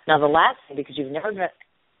 No. Now, the last thing, because you've never met...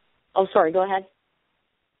 Oh, sorry, go ahead.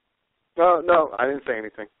 No, I didn't say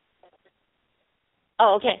anything.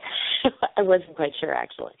 Oh, okay. I wasn't quite sure,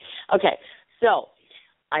 actually. Okay, so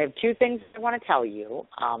I have two things I want to tell you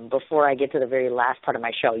before I get to the very last part of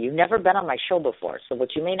my show. You've never been on my show before, so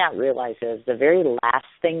what you may not realize is the very last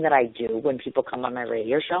thing that I do when people come on my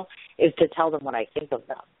radio show is to tell them what I think of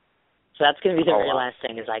them. So that's going to be the very last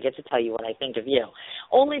thing is I get to tell you what I think of you,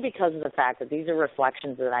 only because of the fact that these are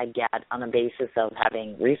reflections that I get on the basis of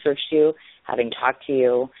having researched you, having talked to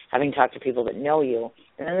you, having talked to people that know you,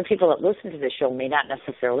 and then the people that listen to this show may not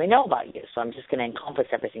necessarily know about you. So I'm just going to encompass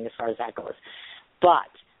everything as far as that goes.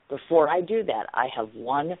 But before I do that, I have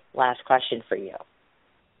one last question for you.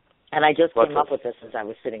 And I just came up with this as I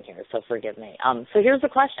was sitting here, so forgive me. So here's the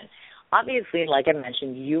question. Obviously, like I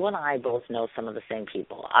mentioned, you and I both know some of the same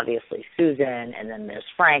people. Obviously, Susan, and then there's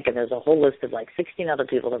Frank, and there's a whole list of like 16 other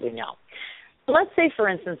people that we know. So let's say, for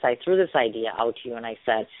instance, I threw this idea out to you and I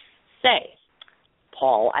said, say,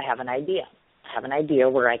 Paul, I have an idea. I have an idea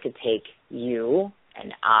where I could take you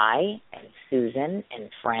and I and Susan and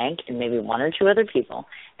Frank and maybe one or two other people,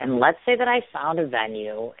 and let's say that I found a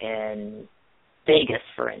venue in Vegas,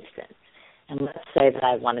 for instance, and let's say that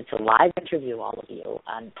I wanted to live interview all of you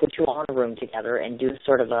and put you all in a room together and do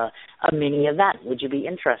sort of a mini event. Would you be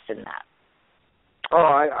interested in that? Oh,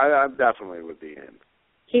 I definitely would be in.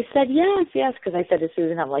 He said, yes, because I said to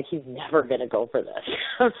Susan, I'm like, he's never going to go for this.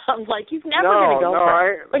 I'm like, he's never going to go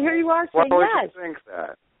for it. But here you are saying yes. Why would you think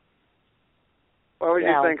that? Why would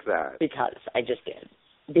you think that? Because I just did.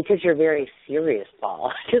 Because you're very serious,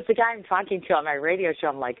 Paul. Because the guy I'm talking to on my radio show,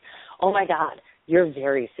 I'm like, oh, my God, you're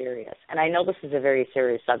very serious. And I know this is a very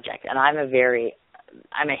serious subject, and I'm a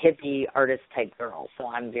hippie artist type girl, so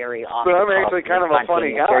I'm very off. But I'm actually kind of a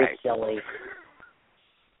funny guy. Very silly.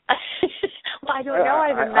 Well, I don't know. I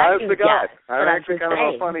haven't met you yet. I'm actually kind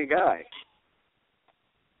of a funny guy.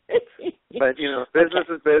 But, business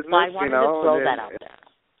is business, well, I wanted to throw that out there.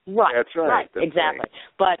 Right. That's right. Exactly.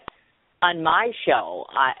 But On my show,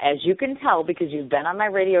 as you can tell, because you've been on my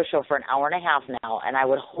radio show for an hour and a half now, and I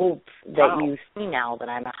would hope that you see now that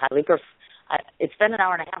I'm a highly it's been an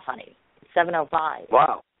hour and a half, honey. It's 7:05.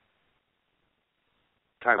 Wow.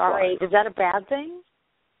 Time Sorry, flies. is that a bad thing?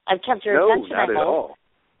 I've kept your No, attention, not I at hope. all.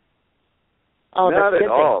 Oh, Not that's at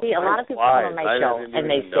good all. thing. See, a lot of people come on my show and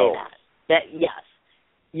they say that.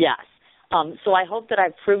 Yes. So I hope that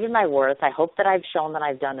I've proven my worth. I hope that I've shown that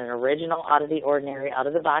I've done an original, out of the ordinary, out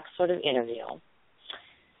of the box sort of interview.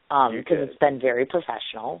 Because it's been very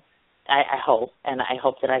professional. I hope, and I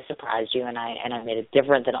hope that I surprised you, and I made it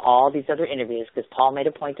different than all these other interviews. Because Paul made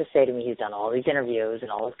a point to say to me he's done all these interviews and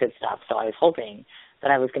all this good stuff. So I was hoping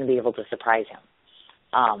that I was going to be able to surprise him.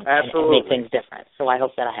 And make things different. So I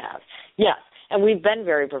hope that I have. Yes, and we've been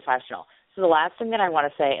very professional. So the last thing that I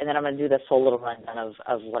want to say, and then I'm going to do this whole little rundown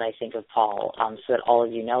of what I think of Paul, so that all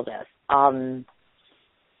of you know this.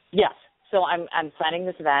 Yes, so I'm planning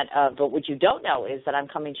this event, but what you don't know is that I'm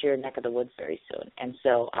coming to your neck of the woods very soon. And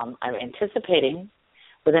so I'm anticipating,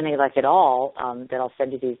 with any luck at all, that I'll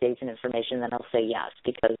send you these dates and information, and then I'll say yes,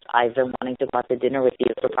 because I've been wanting to go out to dinner with you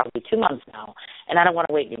for probably 2 months now, and I don't want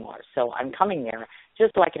to wait anymore. So I'm coming there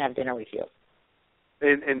just so I can have dinner with you.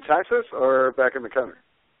 In Texas or back in the country?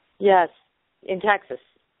 Yes, in Texas.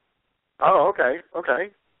 Oh, okay.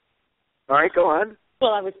 All right, go on.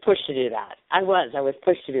 Well, I was pushed to do that. I was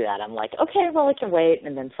pushed to do that. I'm like, okay, well, I can wait.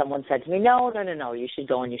 And then someone said to me, no, you should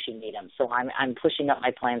go and you should meet him. So I'm pushing up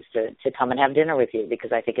my plans to come and have dinner with you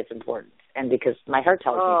because I think it's important and because my heart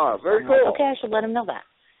tells me. Oh, very cool. Like, okay, I should let him know that.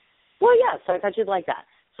 Well, yeah, so I thought you'd like that.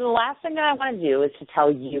 So the last thing that I want to do is to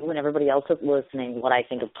tell you and everybody else that's listening what I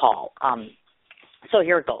think of Paul. So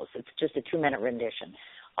here it goes. It's just a 2-minute rendition.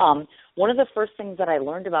 One of the first things that I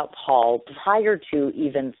learned about Paul prior to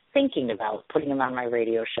even thinking about putting him on my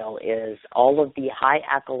radio show is all of the high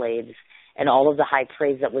accolades and all of the high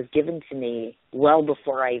praise that was given to me well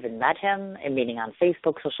before I even met him, and meaning on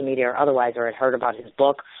Facebook, social media, or otherwise, or had heard about his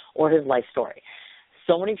book or his life story.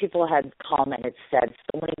 So many people had come and had said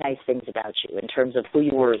so many nice things about you in terms of who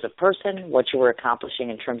you were as a person, what you were accomplishing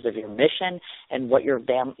in terms of your mission, and what your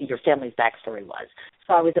family's backstory was.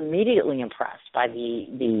 So I was immediately impressed by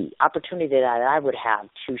the opportunity that I would have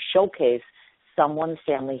to showcase someone's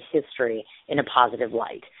family history in a positive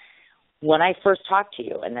light. When I first talked to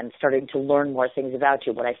you and then started to learn more things about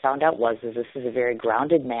you, what I found out was this is a very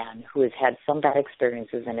grounded man who has had some bad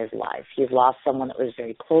experiences in his life. He's lost someone that was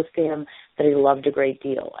very close to him, that he loved a great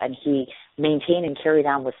deal, and he maintained and carried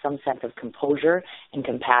on with some sense of composure and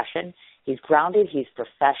compassion. He's grounded. He's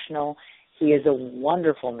professional. He is a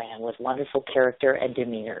wonderful man with wonderful character and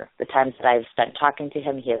demeanor. The times that I've spent talking to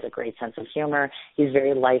him, he has a great sense of humor. He's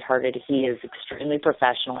very lighthearted. He is extremely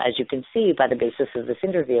professional, as you can see by the basis of this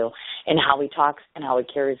interview, in how he talks and how he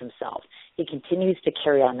carries himself. He continues to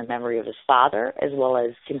carry on the memory of his father, as well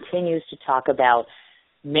as continues to talk about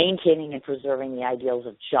maintaining and preserving the ideals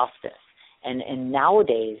of justice. And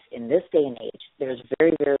nowadays, in this day and age, there's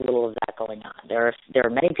very, very little of that going on. There are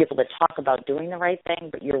many people that talk about doing the right thing,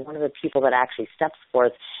 but you're one of the people that actually steps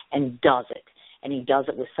forth and does it. And he does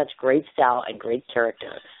it with such great style and great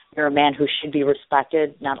character. You're a man who should be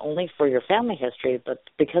respected not only for your family history, but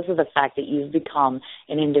because of the fact that you've become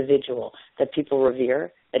an individual that people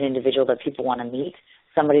revere, an individual that people want to meet,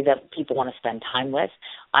 somebody that people want to spend time with.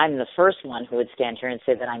 I'm the first one who would stand here and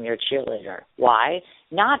say that I'm your cheerleader. Why?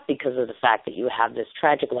 Not because of the fact that you have this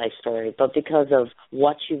tragic life story, but because of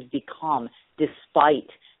what you've become despite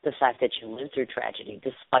the fact that you lived through tragedy,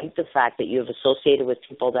 despite the fact that you have associated with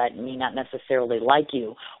people that may not necessarily like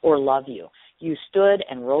you or love you. You stood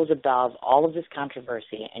and rose above all of this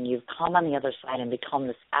controversy, and you've come on the other side and become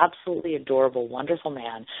this absolutely adorable, wonderful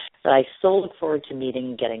man that I so look forward to meeting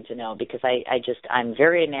and getting to know, because I'm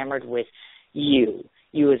very enamored with you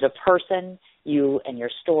as a person, you and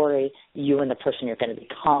your story, you and the person you're going to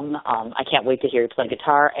become. I can't wait to hear you play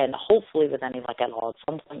guitar, and hopefully with any luck at all, at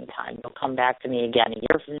some point in time, you'll come back to me again a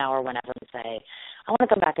year from now or whenever and say, I want to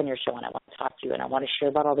come back on your show and I want to talk to you and I want to share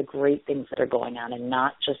about all the great things that are going on and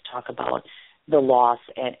not just talk about the loss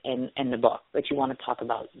and the book, but you want to talk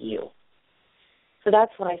about you. So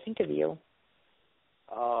that's what I think of you.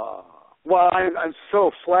 Well, I'm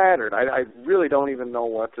so flattered. I really don't even know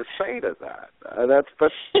what to say to that. That's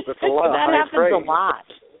a lot. That happens a lot.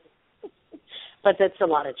 But that's a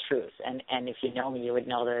lot of truth. And if you know me, you would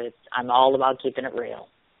know that I'm all about keeping it real.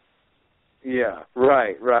 Yeah,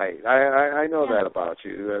 right. I know that about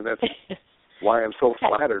you, and that's why I'm so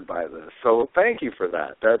flattered by this. So thank you for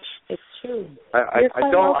that. It's true. I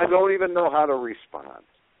don't even know how to respond.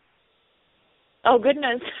 Oh,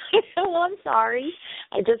 goodness. Well, I'm sorry.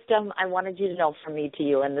 I just, I wanted you to know from me to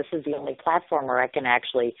you, and this is the only platform where I can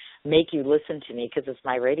actually make you listen to me because it's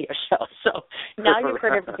my radio show. So now you've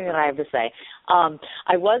heard everything that I have to say.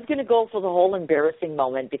 I was going to go for the whole embarrassing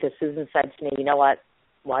moment because Susan said to me, you know what,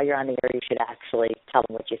 while you're on the air, you should actually tell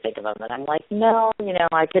them what you think of them. And I'm like, no,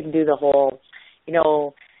 I couldn't do the whole,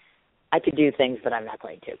 I could do things, but I'm not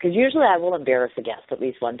going to. Because usually I will embarrass a guest at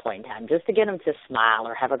least one point in time just to get them to smile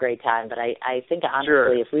or have a great time. But I think, honestly,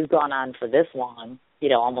 Sure. If we've gone on for this long,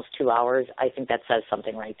 almost 2 hours, I think that says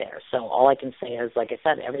something right there. So all I can say is, like I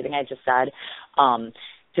said, everything I just said,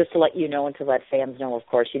 just to let you know and to let fans know, of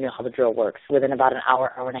course, you know how the drill works. Within about an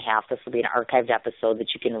hour, hour and a half, this will be an archived episode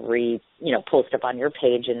that you can post up on your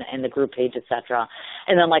page and the group page, etc.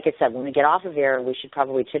 And then, like I said, when we get off of air, we should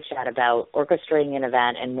probably chit-chat about orchestrating an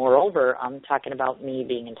event, and moreover, I'm talking about me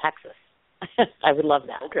being in Texas. I would love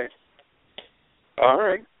that. Okay. All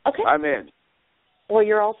right. Okay. I'm in. Well,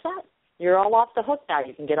 you're all set. You're all off the hook now.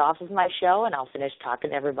 You can get off of my show, and I'll finish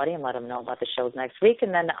talking to everybody and let them know about the shows next week,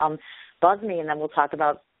 and then buzz me, and then we'll talk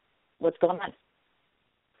about what's going on.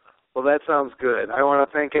 Well, that sounds good. I want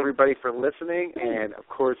to thank everybody for listening, and, of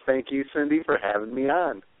course, thank you, Cindy, for having me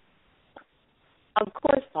on. Of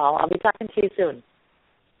course, Paul. I'll be talking to you soon.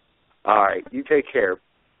 All right. You take care.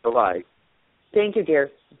 Bye-bye. Thank you,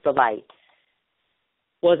 dear. Bye-bye.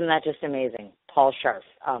 Wasn't that just amazing? Paul Scharff.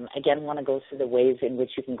 Again, want to go through the ways in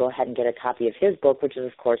which you can go ahead and get a copy of his book, which is,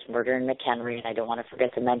 of course, Murder in McHenry, and I don't want to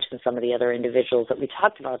forget to mention some of the other individuals that we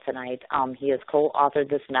talked about tonight. He has co-authored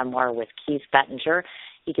this memoir with Keith Bettinger.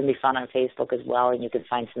 He can be found on Facebook as well, and you can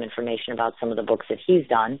find some information about some of the books that he's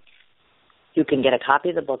done. You can get a copy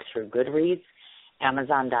of the book through Goodreads,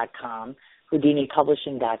 Amazon.com,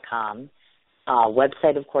 HoudiniPublishing.com.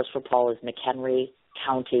 Website, of course, for Paul is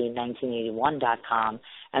McHenryCounty1981.com.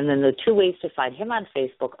 And then the two ways to find him on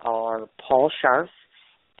Facebook are Paul Scharff,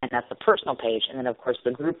 and that's the personal page, and then, of course,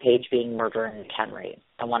 the group page being Murder in McHenry.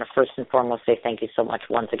 I want to first and foremost say thank you so much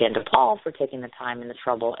once again to Paul for taking the time and the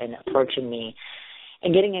trouble in approaching me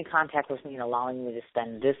and getting in contact with me and allowing me to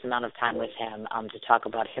spend this amount of time with him to talk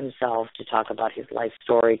about himself, to talk about his life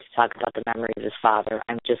story, to talk about the memory of his father.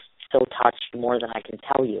 I'm just so touched, more than I can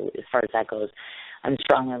tell you as far as that goes. I'm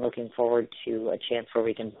strongly looking forward to a chance where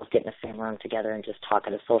we can both get in the same room together and just talk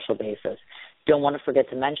on a social basis. Don't want to forget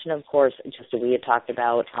to mention, of course, just as we had talked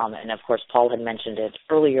about, and of course Paul had mentioned it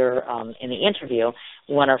earlier in the interview,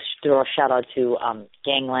 we want to throw a shout-out to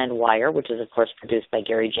Gangland Wire, which is, of course, produced by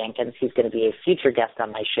Gary Jenkins. He's going to be a future guest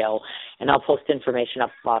on my show, and I'll post information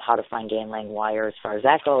up about how to find Gangland Wire as far as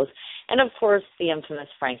that goes. And, of course, the infamous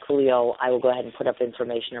Frank Coolio. I will go ahead and put up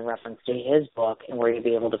information in reference to his book and where you'll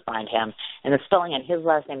be able to find him. And the spelling on his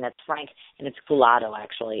last name, that's Frank, and it's Cullotta,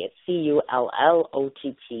 actually. It's Cullotta.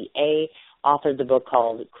 Authored the book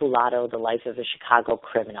called Cullotta, The Life of a Chicago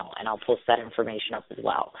Criminal, and I'll post that information up as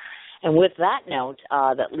well. And with that note,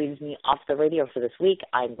 that leaves me off the radio for this week.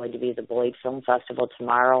 I'm going to be at the Boyd Film Festival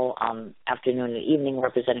tomorrow afternoon and evening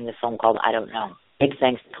representing the film called I Don't Know. Big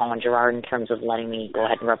thanks to Colin Gerard in terms of letting me go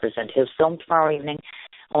ahead and represent his film tomorrow evening.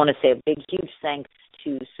 I want to say a big, huge thanks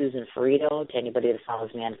to Susan Ferrito, to anybody that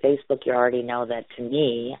follows me on Facebook. You already know that, to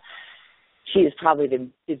me, she is probably the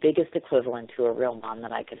biggest equivalent to a real mom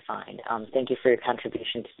that I could find. Thank you for your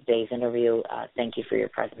contribution to today's interview. Thank you for your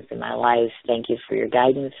presence in my life. Thank you for your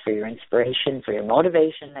guidance, for your inspiration, for your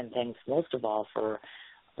motivation, and thanks most of all for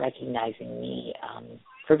recognizing me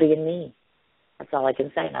for being me. That's all I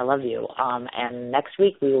can say, and I love you. And next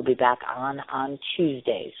week we will be back on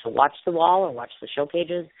Tuesday. So watch the wall or watch the show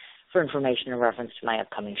pages for information in reference to my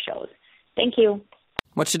upcoming shows. Thank you.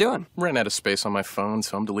 What you doing? Ran out of space on my phone,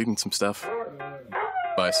 so I'm deleting some stuff.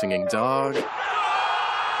 Bye, singing dog.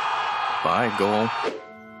 Bye, goal.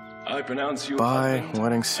 I pronounce you. Bye,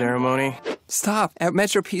 wedding ceremony. Stop. At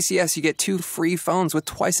Metro PCS, you get 2 free phones with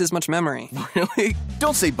twice as much memory. Really?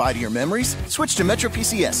 Don't say bye to your memories. Switch to Metro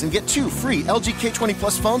PCS and get 2 free LG K20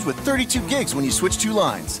 Plus phones with 32 gigs when you switch 2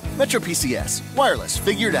 lines. Metro PCS. Wireless.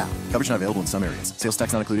 Figured out. Coverage not available in some areas. Sales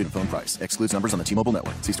tax not included in phone price. Excludes numbers on the T-Mobile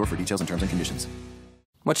network. See store for details and terms and conditions.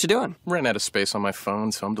 What you doing? Ran out of space on my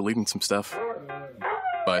phone, so I'm deleting some stuff.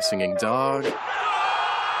 Bye, singing dog.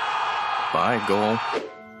 Bye, goal.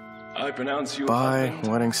 I pronounce you. Bye,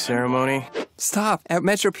 wedding ceremony. Stop. At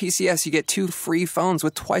Metro PCS, you get 2 free phones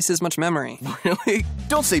with twice as much memory. Really?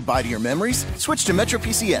 Don't say bye to your memories. Switch to Metro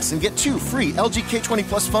PCS and get 2 free LG K20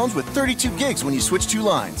 Plus phones with 32 gigs when you switch 2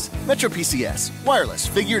 lines. Metro PCS. Wireless.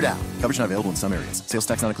 Figured out. Coverage not available in some areas. Sales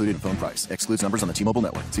tax not included in phone price. Excludes numbers on the T-Mobile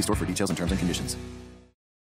network. See store for details and terms and conditions.